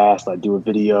different tasks, like do a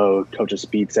video, coach a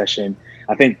speed session.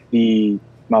 I think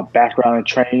my background in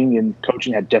training and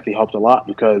coaching had definitely helped a lot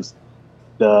because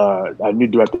I knew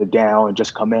Director Down and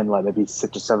just come in like maybe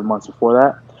 6 or 7 months before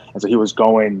that. And so he was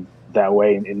going that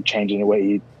way and changing the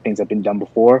way things had been done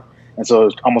before. And so it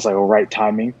was almost like a right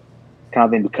timing kind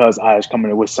of thing because I was coming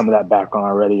in with some of that background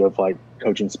already of like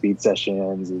coaching speed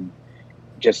sessions and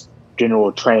just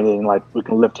general training. Like we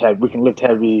can lift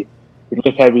heavy,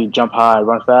 jump high,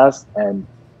 run fast, and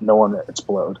no one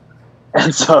explode.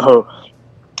 And so I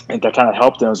think that kind of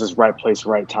helped. And it was just right place,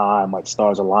 right time, like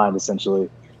stars aligned essentially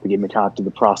to get me kind of through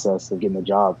the process of getting the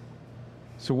job.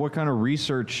 So what kind of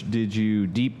research did you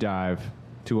deep dive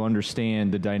to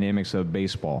understand the dynamics of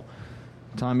baseball?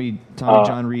 Tommy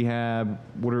John rehab.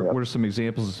 What are some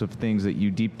examples of things that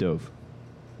you deep dove?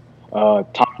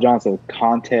 Tommy John said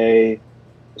Conte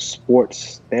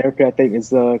Sports Therapy, I think is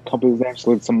the company's name.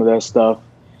 So look at some of their stuff.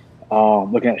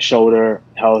 Looking at shoulder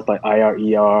health, like IR,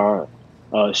 ER,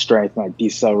 strength, like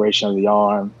deceleration of the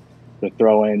arm. They're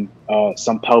throwing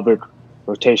some pelvic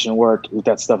rotation work with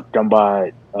that stuff done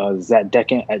by Zach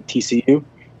Decken at TCU.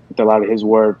 With a lot of his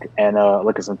work and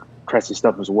look at some Cressy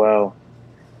stuff as well.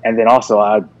 And then also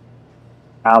I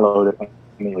downloaded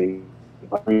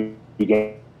MLB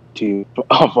games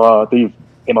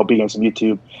from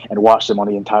YouTube and watched them on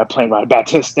the entire plane ride back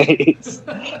to the States.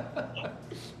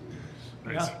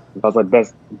 Nice. I was like,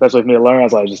 best way for me to learn, I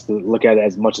was like, just to look at it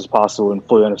as much as possible and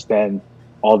fully understand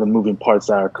all the moving parts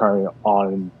that are occurring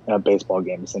on in a baseball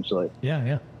game, essentially.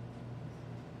 Yeah.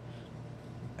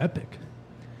 Epic.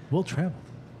 We'll travel.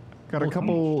 Got a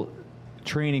couple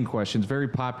training questions, very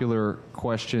popular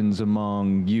questions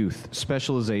among youth.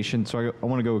 Specialization. So I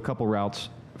want to go a couple routes.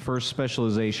 First,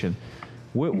 specialization.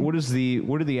 What do the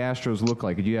Astros look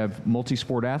like? Do you have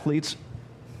multi-sport athletes,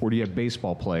 or do you have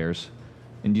baseball players?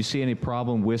 And do you see any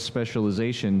problem with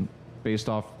specialization based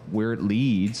off where it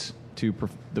leads to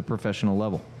the professional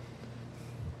level?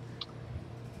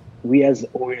 We as an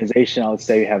organization, I would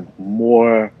say, have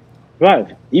more.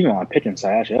 Right, even on pitching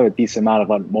side, actually, I have a decent amount of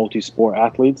like multi-sport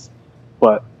athletes,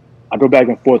 but I go back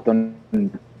and forth on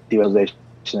the organization.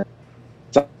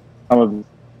 Some of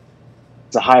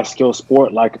it's a high skill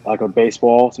sport like a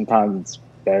baseball. Sometimes it's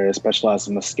better specialized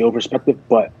from a skill perspective,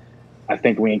 but I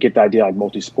think when you get the idea like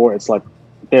multi-sport, it's like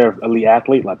they're elite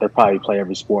athlete, like they probably play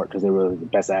every sport because they were the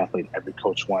best athlete. Every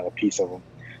coach wanted a piece of them.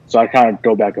 So I kind of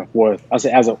go back and forth. I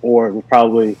say as an org, we're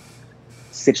probably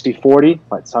 60-40,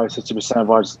 like 60%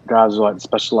 of our guys are like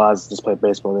specialized, just play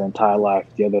baseball their entire life.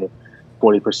 The other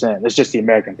 40%, it's just the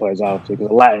American players, obviously, because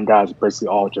the Latin guys basically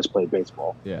all just play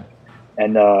baseball. Yeah.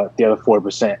 And the other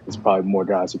 40% is probably more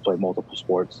guys who play multiple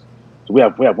sports. So we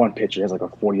have one pitcher, he has like a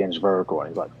 40-inch vertical,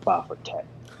 and he's like 5'10".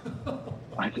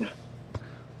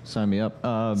 Sign me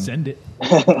up. Send it.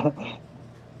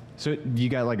 So you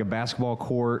got like a basketball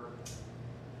court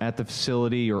at the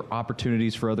facility, or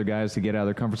opportunities for other guys to get out of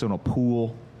their comfort zone, a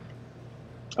pool?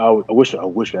 I wish we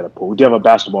had a pool. We do have a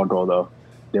basketball goal, though.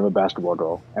 We have a basketball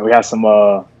goal. And we have some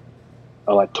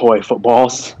like toy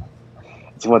footballs.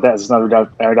 So what that is, I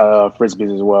got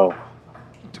Frisbees as well.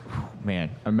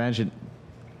 Man, imagine.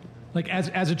 Like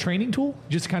as a training tool,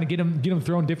 just kind of get them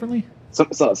thrown differently.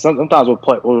 Sometimes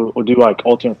we'll do like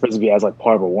ultimate Frisbee as like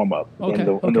part of a warm up. Okay.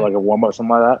 Into like a warm up, something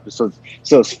like that. So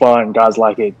it's fun. Guys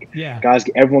like it. Yeah.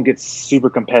 Everyone gets super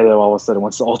competitive all of a sudden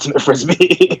once the ultimate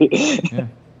Frisbee. Yeah.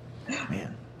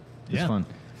 Man, it's Yeah. fun.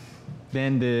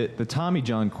 Then the Tommy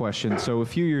John question. So a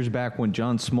few years back when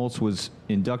John Smoltz was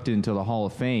inducted into the Hall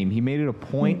of Fame, he made it a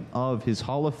point of his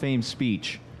Hall of Fame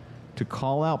speech to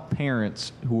call out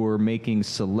parents who were making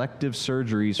selective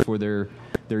surgeries for their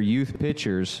youth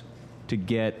pitchers to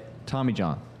get Tommy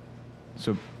John.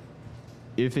 So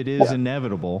if it is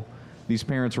inevitable, these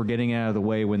parents were getting out of the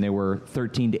way when they were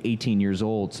 13 to 18 years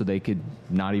old so they could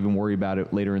not even worry about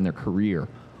it later in their career.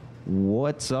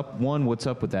 What's up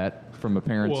with that from a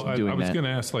parent doing that? Well, I was going to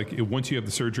ask, like, once you have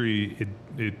the surgery,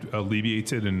 it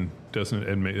alleviates it and doesn't,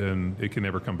 and it can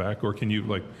never come back? Or can you,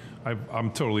 like,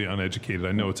 I'm totally uneducated.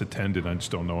 I know it's a tendon. I just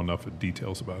don't know enough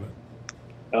details about it.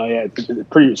 Yeah,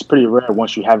 it's pretty rare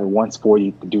once you have it once for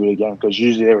you to do it again, because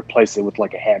usually they replace it with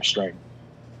like a hamstring,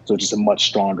 so it's just a much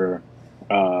stronger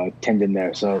tendon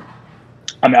there. So,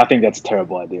 I mean, I think that's a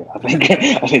terrible idea. I think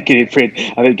getting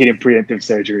preemptive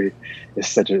surgery is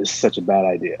such a bad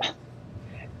idea.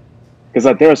 Because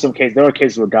like there are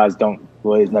cases where guys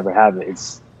never have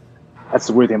it. That's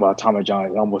the weird thing about Tommy John.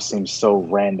 It almost seems so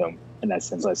random in that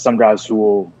sense. Like some guys who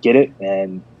will get it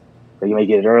and they may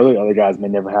get it early, other guys may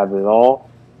never have it at all.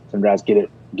 Some guys get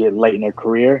late in their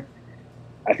career.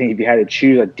 I think if you had to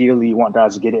choose, ideally you want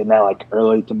guys to get it in that like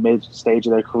early to mid stage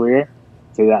of their career,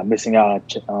 so they're not missing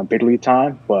out on big league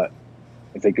time. But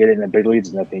if they get it in the big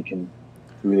leagues, nothing you can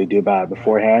really do about it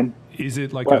beforehand. Is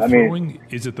it like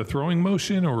is it the throwing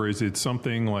motion, or is it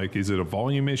something like, is it a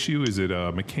volume issue? Is it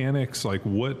mechanics? Like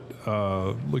what,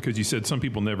 because you said some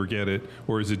people never get it,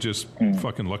 or is it just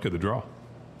fucking luck of the draw?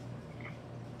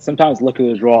 Sometimes look at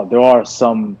the draw. There are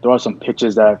some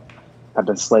pitches that have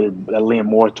been slated that lean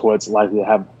more towards likely to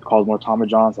have caused more Tommy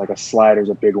Johns. Like a slider is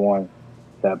a big one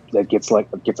that gets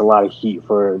a lot of heat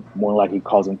for more likely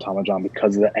causing Tommy John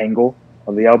because of the angle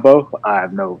of the elbow. But I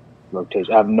have no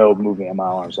rotation. I have no movement in my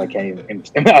arms. So I can't even.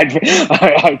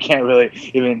 I can't really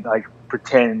even like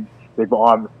pretend the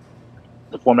arm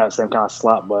to form that same kind of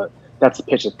slot. But that's the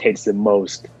pitch that takes the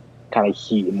most kind of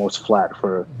heat and most flat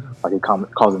for like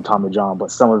causing Tommy John.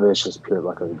 But some of it's just pure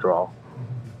luck of the draw.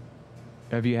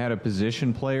 Have you had a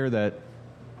position player that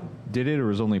did it, or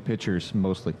was only pitchers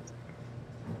mostly?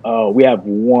 We have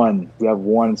one.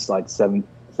 Like 17,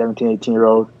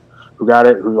 18-year-old who got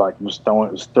it. Who like was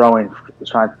trying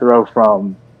to throw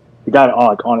from. He got it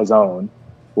on his own,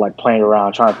 like playing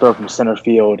around, trying to throw from center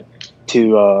field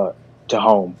to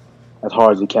home as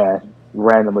hard as he can,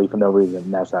 randomly for no reason.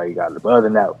 And that's how he got it. But other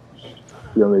than that,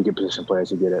 you don't really get position players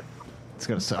who get it. It's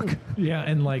gonna suck. Yeah,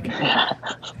 and like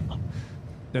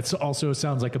that's also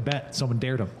sounds like a bet. Someone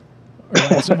dared him. Or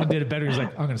like someone did it better. He's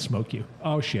like, I'm going to smoke you.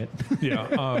 Oh, shit. Yeah.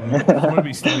 I'm going to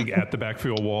be standing at the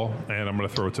backfield wall, and I'm going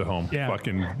to throw it to home. Yeah.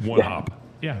 Fucking one hop.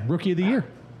 Yeah, Rookie of the Year.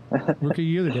 Rookie of the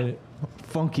Year that did it.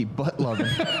 Funky butt loving.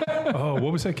 Oh,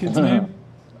 what was that kid's name?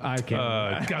 I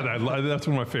can't. God, that's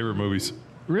one of my favorite movies.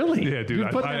 Really? Yeah, dude. You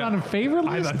put that on a favorite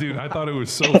list? I thought it was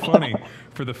so funny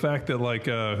for the fact that, like,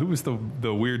 who was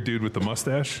the weird dude with the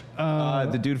mustache?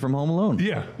 The dude from Home Alone.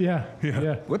 Yeah.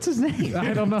 Yeah. What's his name?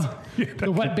 I don't know.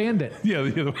 The Wet Bandit. Yeah.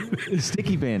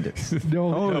 Sticky Bandits.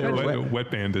 No,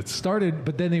 Wet Bandits. started,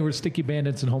 but then they were Sticky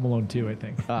Bandits in Home Alone 2, I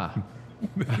think.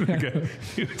 Okay.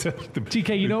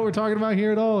 TK, you know what we're talking about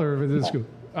here at all, or is this good?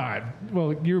 All right.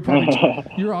 Well,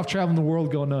 you're off traveling the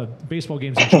world going to baseball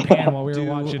games in Japan while we were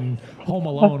watching Home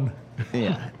Alone.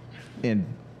 Yeah. And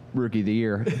Rookie of the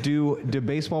Year. Do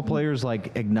baseball players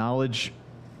like acknowledge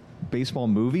baseball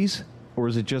movies, or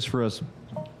is it just for us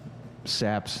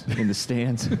saps in the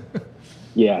stands?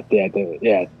 Yeah,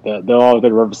 they're all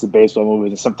good reference to baseball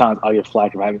movies, and sometimes I'll get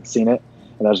flack if I haven't seen it,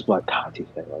 and I'll just be like, God,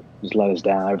 TK, like, just let us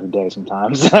down every day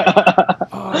sometimes. Dude,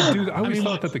 I always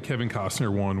thought that the Kevin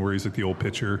Costner one, where he's like the old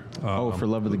pitcher. For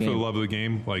Love of the Game. For Love of the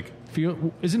Game, like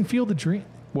Isn't Field of Dream?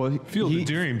 Well, Field of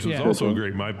Dreams was yeah. also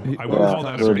great. I wouldn't call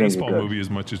that a baseball movie as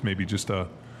much as maybe just a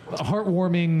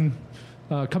heartwarming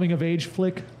coming of age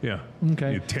flick. Yeah.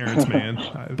 Okay. Yeah, Terrence Mann.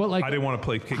 But like, I didn't want to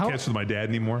play catch with my dad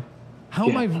anymore. How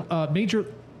am I Major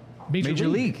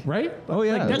League, right? Oh,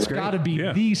 yeah, like, that's that's got to be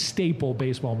the staple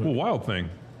baseball movie. Well, Wild Thing.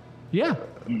 Yeah.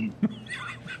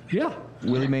 Yeah.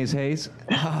 Willie Mays Hayes.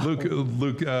 Luke,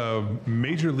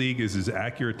 Major League is as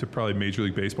accurate to probably Major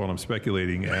League Baseball, and I'm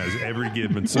speculating, as every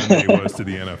given Sunday was to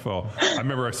the NFL. I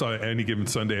remember I saw Any Given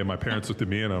Sunday, and my parents looked at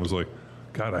me, and I was like,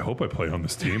 God, I hope I play on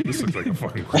this team. This looks like a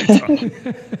fucking great time.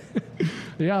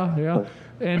 Yeah.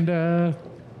 And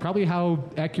probably how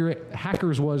accurate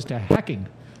Hackers was to hacking.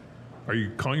 Are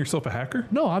you calling yourself a hacker?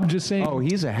 No, I'm just saying. Oh,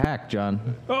 he's a hack,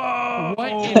 John. Oh,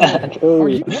 What? Are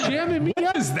you jamming me what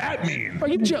up? does that mean? Are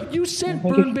you sent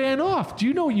Burn Ban off? Do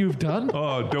you know what you've done?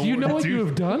 Oh, Do you know what you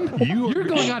have done? You're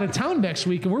going out of town next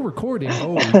week, and we're recording.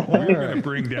 Oh, you're going to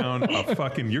bring down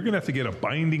you're going to have to get a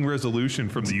binding resolution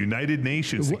from the United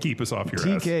Nations to keep us off your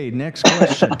ass. TK, next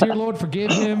question. Dear Lord,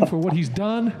 forgive him for what he's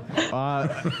done.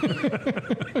 I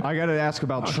got to ask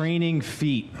about training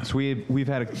feet. So we've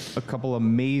had a couple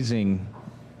amazing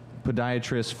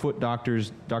podiatrists, foot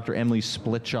doctors, Dr. Emily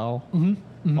Splitschall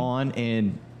on,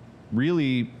 and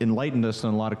really enlightened us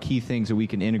on a lot of key things that we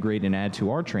can integrate and add to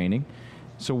our training.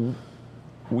 So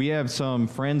we have some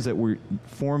friends that were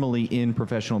formerly in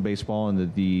professional baseball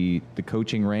in the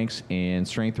coaching ranks and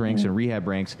strength ranks and rehab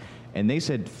ranks, and they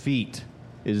said feet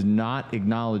is not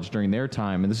acknowledged during their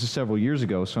time, and this is several years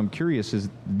ago. So I'm curious, has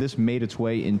this made its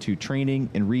way into training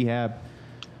and rehab?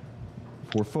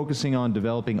 We're focusing on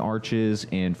developing arches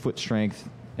and foot strength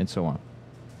and so on.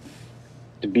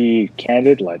 To be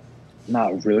candid, like,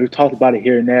 not really. We've talked about it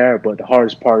here and there, but the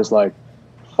hardest part is like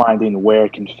finding where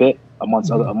it can fit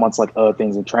amongst other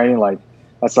things in training. Like,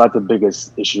 that's like the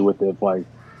biggest issue with it. Like,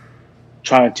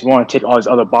 trying to want to tick all these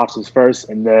other boxes first,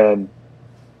 and then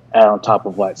add on top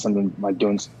of like something like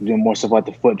doing more stuff like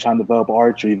the foot, trying to develop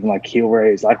arch, or even like heel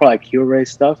raise. I like heel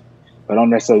raise stuff, but I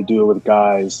don't necessarily do it with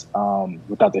guys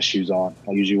without the shoes on.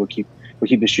 I usually we'll keep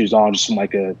the shoes on just from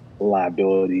like a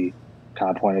liability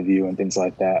kind of point of view and things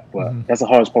like that. But that's the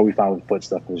hardest part we found with foot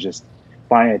stuff, was just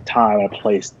finding a time and a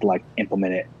place to like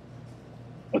implement it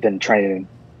within training.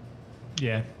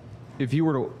 Yeah. If you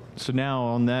were to, so now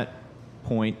on that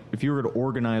point, if you were to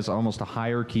organize almost a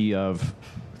hierarchy of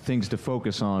things to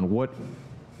focus on,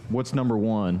 what's number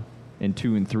 1 and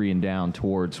 2 and 3 and down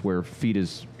towards where feet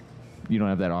is, you don't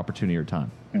have that opportunity or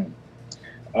time?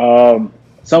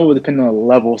 Some would depend on the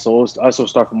level. So we'll also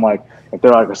start from like, if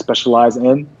they're like a specialized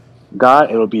in guy,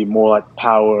 it'll be more like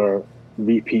power,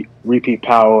 repeat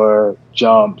power,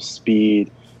 jump, speed,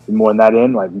 more in that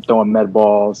end, like throwing med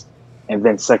balls. And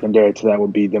then secondary to that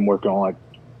would be them working on like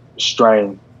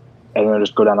strength, and then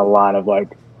just go down the line of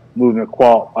like movement,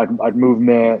 like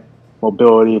movement,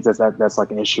 mobility. If that's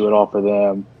like an issue at all for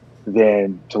them,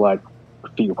 then to like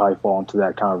feet will probably fall into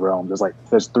that kind of realm.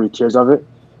 There's 3 tiers of it,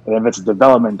 and if it's a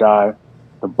development guy,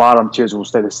 the bottom tiers will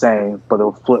stay the same, but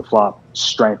they'll flip flop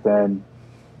strength and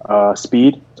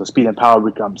speed. So speed and power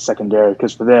become secondary,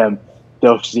 because for them,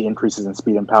 they'll see increases in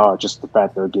speed and power, just the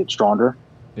fact they'll get stronger.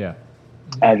 Yeah.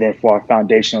 And then for our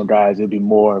foundational guys, it'd be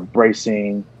more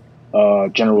bracing,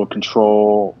 general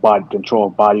control,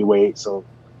 body weight. So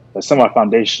some of our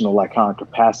foundational like kind of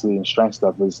capacity and strength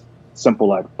stuff is simple,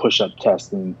 like push-up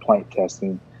testing, plank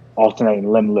testing,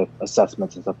 alternating limb lift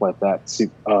assessments and stuff like that.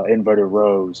 Inverted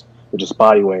rows with just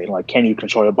body weight. And like, can you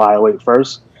control your body weight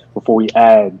first before we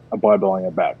add a barbell on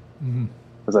your back?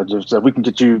 Because if we can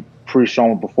get you pretty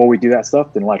strong before we do that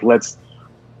stuff, then like let's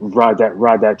ride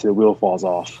that till the wheel falls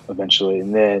off eventually,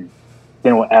 and then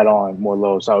we'll add on more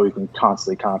load, so we can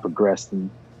constantly kind of progress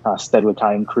and steadily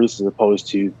kind of increase, as opposed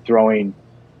to throwing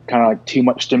kind of like too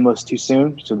much stimulus too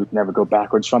soon, so we can never go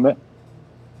backwards from it.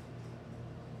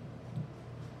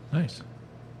 Nice.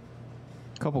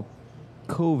 Couple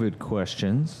COVID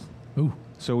questions. Ooh.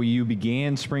 So you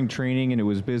began spring training and it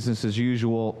was business as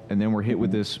usual, and then we're hit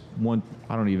with this one,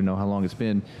 I don't even know how long it's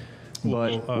been,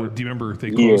 but do you remember they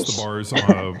Years. closed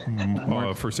the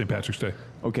bars for St. Patrick's Day?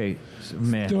 okay,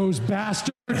 man. Those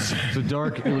bastards. It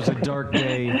was a dark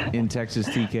day in Texas,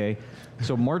 TK.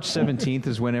 So March 17th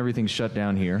is when everything shut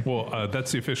down here. Well,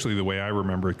 that's officially the way I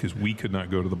remember it because we could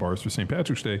not go to the bars for St.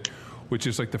 Patrick's Day, which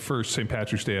is like the first St.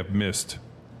 Patrick's Day I've missed.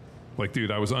 Like,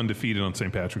 dude, I was undefeated on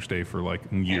St. Patrick's Day for like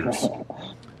years.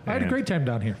 I had a great time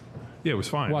down here. Yeah, it was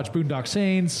fine. Watch Boondock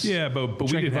Saints. Yeah, but we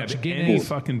Drank a didn't bunch have of any Guinness.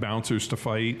 fucking bouncers to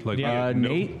fight. Like, we had no-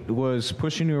 Nate was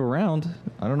pushing you around.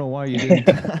 I don't know why you didn't.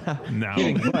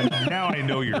 now I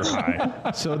know you're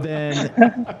high. So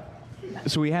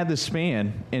we had this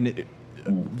span, and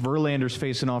Verlander's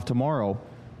facing off tomorrow.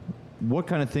 What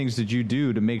kind of things did you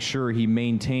do to make sure he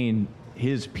maintained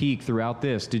his peak throughout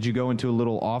this? Did you go into a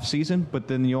little off season, but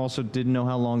then you also didn't know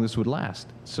how long this would last?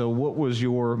 So what was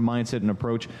your mindset and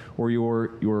approach, or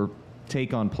your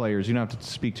take on players? You don't have to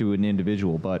speak to an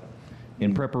individual, but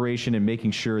in preparation and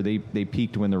making sure they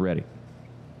peaked when they're ready.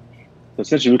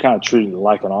 Essentially, we kind of treated it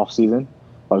like an off season,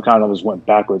 but we kind of just went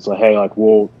backwards. Like, hey, like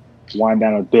we'll wind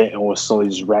down a bit and we'll slowly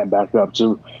just ramp back up.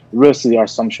 So really, our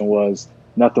assumption was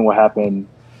nothing will happen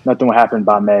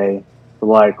by May. But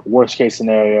like worst case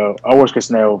scenario,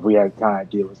 we had kind of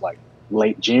idea was like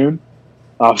late June,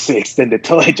 obviously extended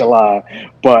to late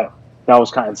July, but that was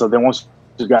kind of, so then once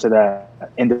we got to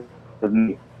that end of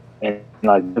May, and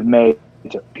like the May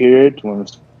period when we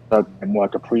started more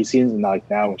like a preseason, and like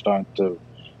now we're starting to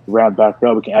ramp back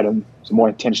up. We can add in some more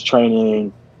intense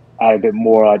training, add a bit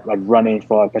more like running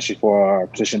for, especially for our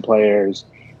position players,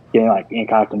 getting like any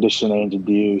kind of conditioning to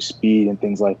do, speed and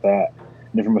things like that.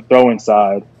 And then from a throwing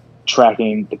side,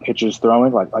 tracking the pitchers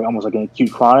throwing, like almost like in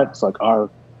acute chronics, like our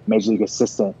major league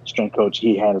assistant strength coach,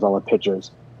 he handles all the pitchers.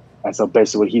 And so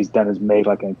basically what he's done is made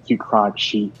like an acute chronic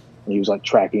sheet, and he was like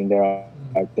tracking their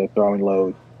throwing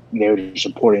load. And they would just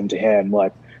report into him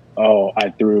like, oh,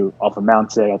 I threw off a mound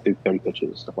today, I threw 30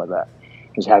 pitches, stuff like that.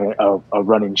 Just having a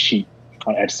running sheet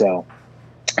on Excel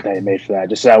that he made for that.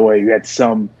 Just that way you had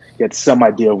some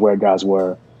idea of where guys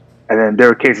were. And then there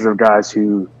were cases of guys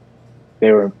who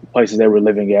they were places they were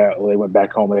living at, or they went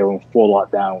back home and they were in full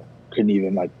lockdown, couldn't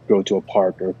even like go to a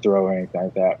park or throw or anything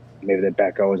like that. Maybe their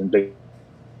back wasn't big.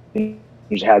 You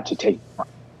just had to take.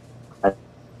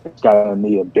 It's got to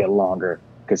need a bit longer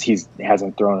because he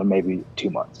hasn't thrown in maybe 2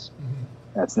 months.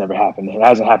 Mm-hmm. That's never happened. It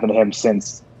hasn't happened to him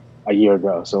since a year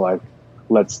ago. So like,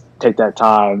 let's take that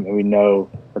time, and we know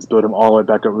let's build him all the way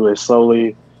back up really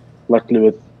slowly. Luckily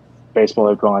with baseball,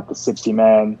 they're going like the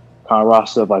 60-man kind of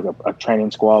roster of like a training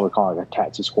squad. We call it like a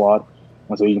tattoo squad.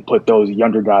 And so you can put those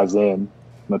younger guys in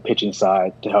from the pitching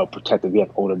side to help protect if you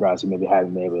have older guys who maybe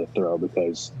haven't been able to throw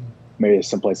because maybe there's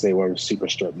someplace they were super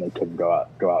stripped and they couldn't go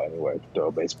out anywhere to throw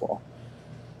a baseball.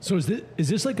 So is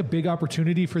this like a big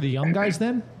opportunity for the young guys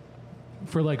then?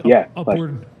 For like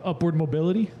upward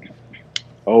mobility?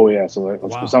 Oh yeah. So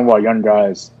like, some of our young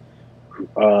guys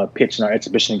pitched in our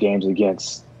exhibition games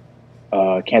against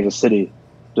Kansas City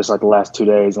just like the last 2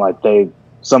 days, and like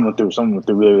some of them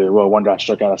threw really, really well. One guy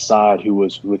struck out a side who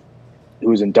was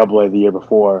in Double A the year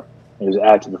before. He was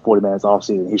added to the 40 minutes off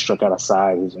season. He struck out a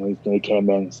side and he came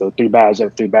in. So 3 batters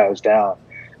down,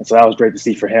 and so that was great to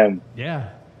see for him. Yeah,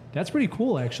 that's pretty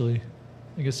cool actually.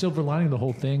 I guess silver lining the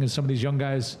whole thing is some of these young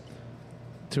guys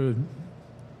to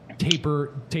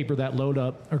taper that load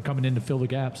up are coming in to fill the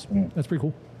gaps. That's pretty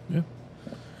cool. Yeah.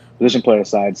 Position player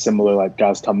side, similar, like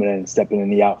guys coming in and stepping in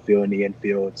the outfield and the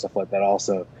infield and stuff like that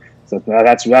also. So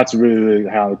that's really, really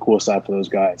kind of the cool side for those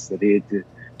guys that they had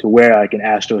to wear like an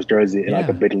Astros jersey in like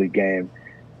a big league game.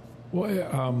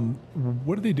 Well,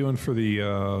 what are they doing for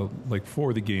the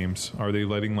for the games? Are they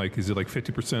letting is it like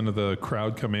 50% of the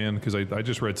crowd come in? Because I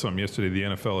just read something yesterday. The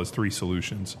NFL has 3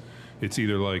 solutions. It's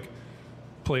either like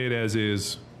play it as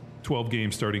is, 12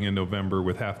 games starting in November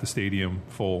with half the stadium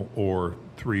full, or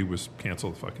 3 was cancel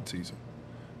the fucking season.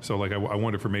 So I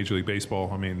wonder for Major League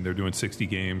Baseball, I mean, they're doing 60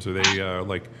 games. Are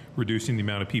they reducing the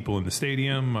amount of people in the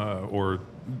stadium or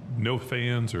no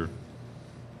fans or?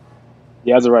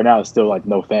 Yeah, as of right now, it's still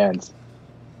no fans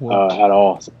at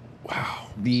all. Wow.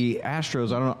 The Astros,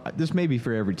 I don't know, this may be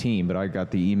for every team, but I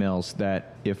got the emails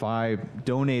that if I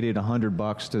donated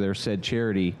 $100 to their said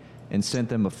charity and sent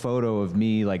them a photo of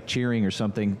me cheering or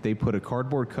something, they put a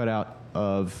cardboard cutout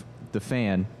of the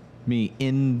fan, me,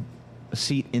 in a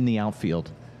seat in the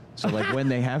outfield. So when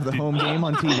they have the home game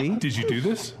on TV. Did you do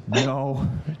this? No.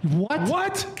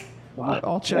 What?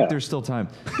 I'll check. There's still time.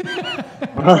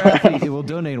 It will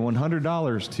donate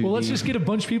 $100 to. Well, let's just get a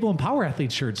bunch of people in Power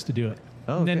Athlete shirts to do it.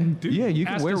 Oh, okay. And then you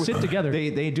can wear sit together.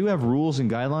 They do have rules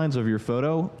and guidelines of your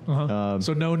photo.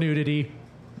 So no nudity.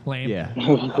 Lame. Yeah.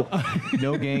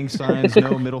 No gang signs,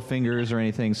 no middle fingers or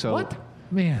anything. So What?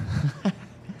 Man.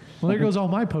 Well, there goes all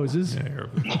my poses.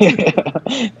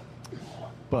 Yeah,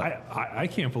 But I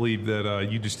can't believe that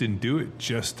you just didn't do it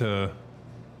just to.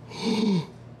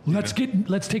 Let's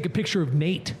take a picture of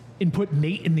Nate and put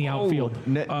Nate in the outfield.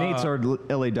 Nate's our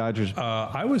LA Dodgers.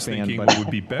 I was fan, thinking but- what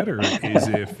would be better is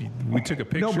if we took a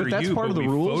picture but that's of you, part but of the we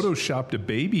rules. photoshopped a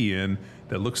baby in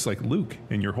that looks like Luke,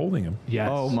 and you're holding him. Yes.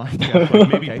 Oh my Like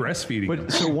god! maybe breastfeeding him.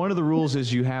 But so one of the rules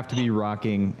is you have to be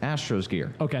rocking Astros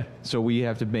gear. Okay. So we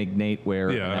have to make Nate wear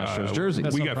an Yeah, Astros jersey.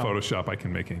 That's we no got problem. Photoshop. I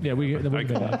can make it. Yeah, we can make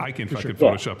that, I can for fucking sure.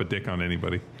 Photoshop a dick on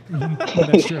anybody.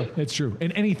 That's true. It's true.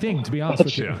 And anything, to be honest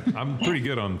with you. Yeah, I'm pretty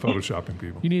good on photoshopping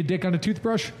people. You need a dick on a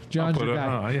toothbrush? John's Put your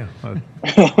it, guy.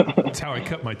 That's how I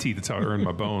cut my teeth. That's how I earned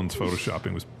my bones.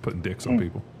 Photoshopping was putting dicks on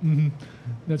people.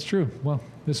 That's true. Well,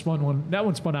 that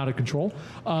one spun out of control.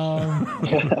 Well,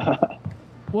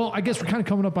 I guess we're kind of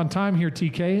coming up on time here,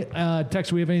 TK. Tex,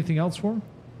 do we have anything else for him?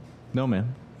 No,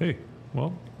 man. Hey,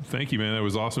 well, thank you, man. That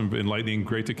was awesome, enlightening,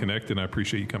 great to connect, and I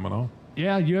appreciate you coming on.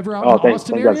 Yeah, you ever out Oh, in the thanks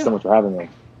Austin you guys area? so much for having me.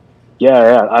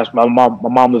 Yeah. My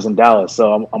mom lives in Dallas,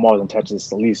 so I'm always in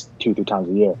Texas at least 2-3 times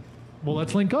a year. Well,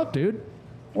 let's link up, dude.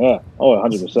 Yeah. Oh,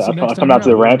 100%. So I next come time out to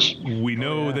the you're out- ranch. We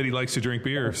know that he likes to drink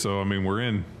beer, so I mean, we're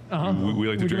in. Uh-huh. We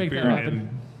like to We can drink make beer that happen. and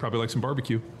probably like some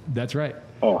barbecue. That's right.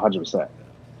 Oh, 100%.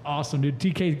 Awesome, dude.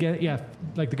 TK, yeah,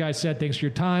 like the guy said, thanks for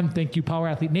your time. Thank you, Power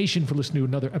Athlete Nation, for listening to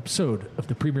another episode of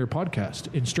the premier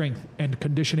podcast in strength and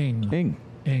conditioning. Ing.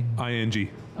 ING.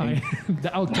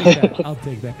 I'll take that. I'll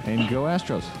take that. And go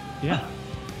Astros. Yeah.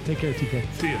 Take care, TK.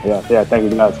 See ya. Yeah. Thank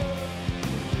you guys.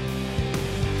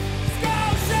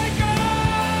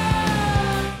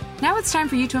 Now it's time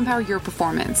for you to empower your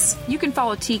performance. You can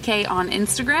follow TK on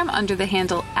Instagram under the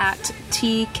handle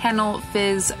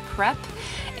 @TKennelFizzPrep.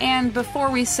 And before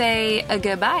we say a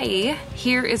goodbye,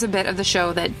 here is a bit of the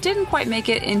show that didn't quite make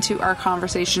it into our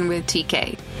conversation with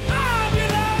TK.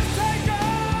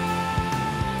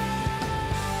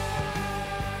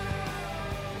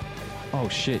 Oh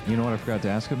shit! You know what I forgot to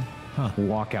ask him?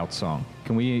 Walkout song.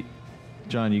 Can we,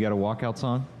 John? You got a walkout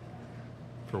song?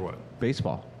 For what?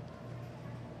 Baseball.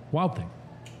 Wild Thing.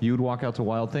 You would walk out to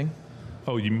Wild Thing.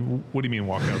 Oh, what do you mean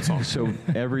walkout song? So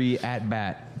every at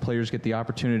bat, players get the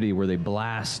opportunity where they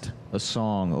blast a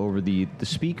song over the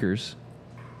speakers,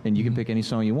 and you can pick any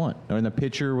song you want. Or in the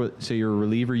pitcher, say you're a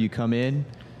reliever, you come in,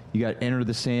 you got Enter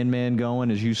the Sandman going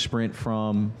as you sprint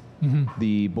from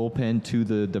the bullpen to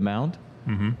the mound.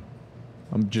 Mm-hmm.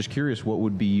 I'm just curious, what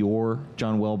would be your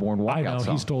John Wellborn walkout I know,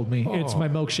 song? he's told me. It's my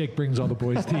milkshake brings all the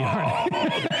boys to the yard.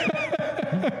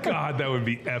 God, that would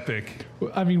be epic.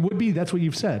 I mean, would be, that's what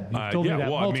you've said. You've told me that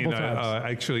multiple times.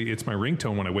 Actually, it's my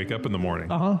ringtone when I wake up in the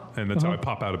morning. Uh-huh. And that's how I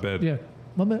pop out of bed. Yeah.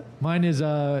 Mine is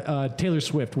Taylor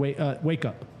Swift, Wake Up. Wake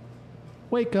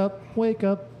up, wake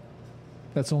up.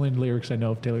 That's the only lyrics I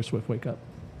know of Taylor Swift, Wake Up.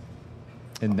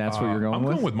 And that's what you're going I'm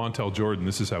with? going with Montel Jordan.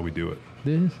 This is how we do it.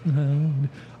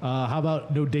 How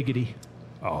about No Diggity?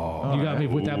 Oh, You got me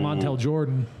with that Montel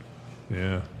Jordan.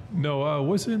 yeah. No,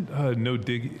 wasn't No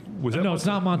Dig? Was that No, it's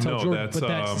not Montel no, Jordan, but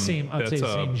that's the same- I'd say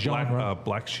the same genre.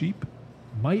 Black Sheep.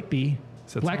 Might be.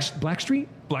 Is that Blackstreet?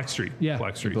 Blackstreet. Yeah.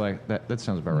 Blackstreet. That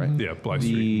sounds about right. Yeah,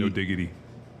 Blackstreet. No Diggity.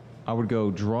 I would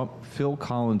go Phil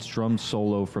Collins drum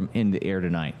solo from In the Air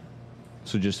Tonight.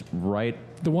 So just right.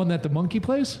 The one that the monkey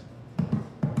plays?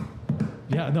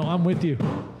 Yeah, no, I'm with you.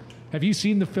 Have you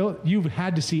seen the film? You've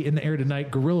had to see In the Air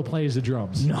Tonight. Gorilla plays the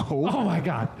drums. No. Oh my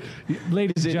God,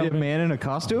 ladies Is and it a gentlemen, man in a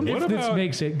costume? if What this about-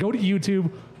 makes it, go to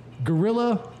YouTube.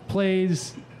 Gorilla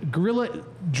plays Gorilla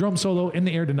drum solo In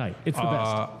the Air Tonight. It's the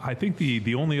best. I think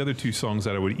the only other two songs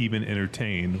that I would even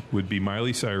entertain would be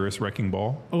Miley Cyrus, Wrecking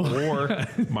Ball, or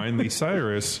Miley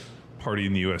Cyrus, Party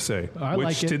in the USA, I which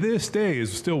like it. to this day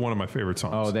is still one of my favorite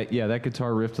songs. Oh, that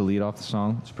guitar riff to lead off the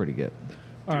song, it's pretty good.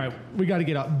 All right, we got to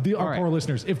get out. Our right. poor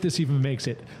listeners, if this even makes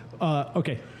it.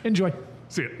 Okay, enjoy.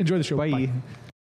 See ya. Enjoy the show. Bye. Bye.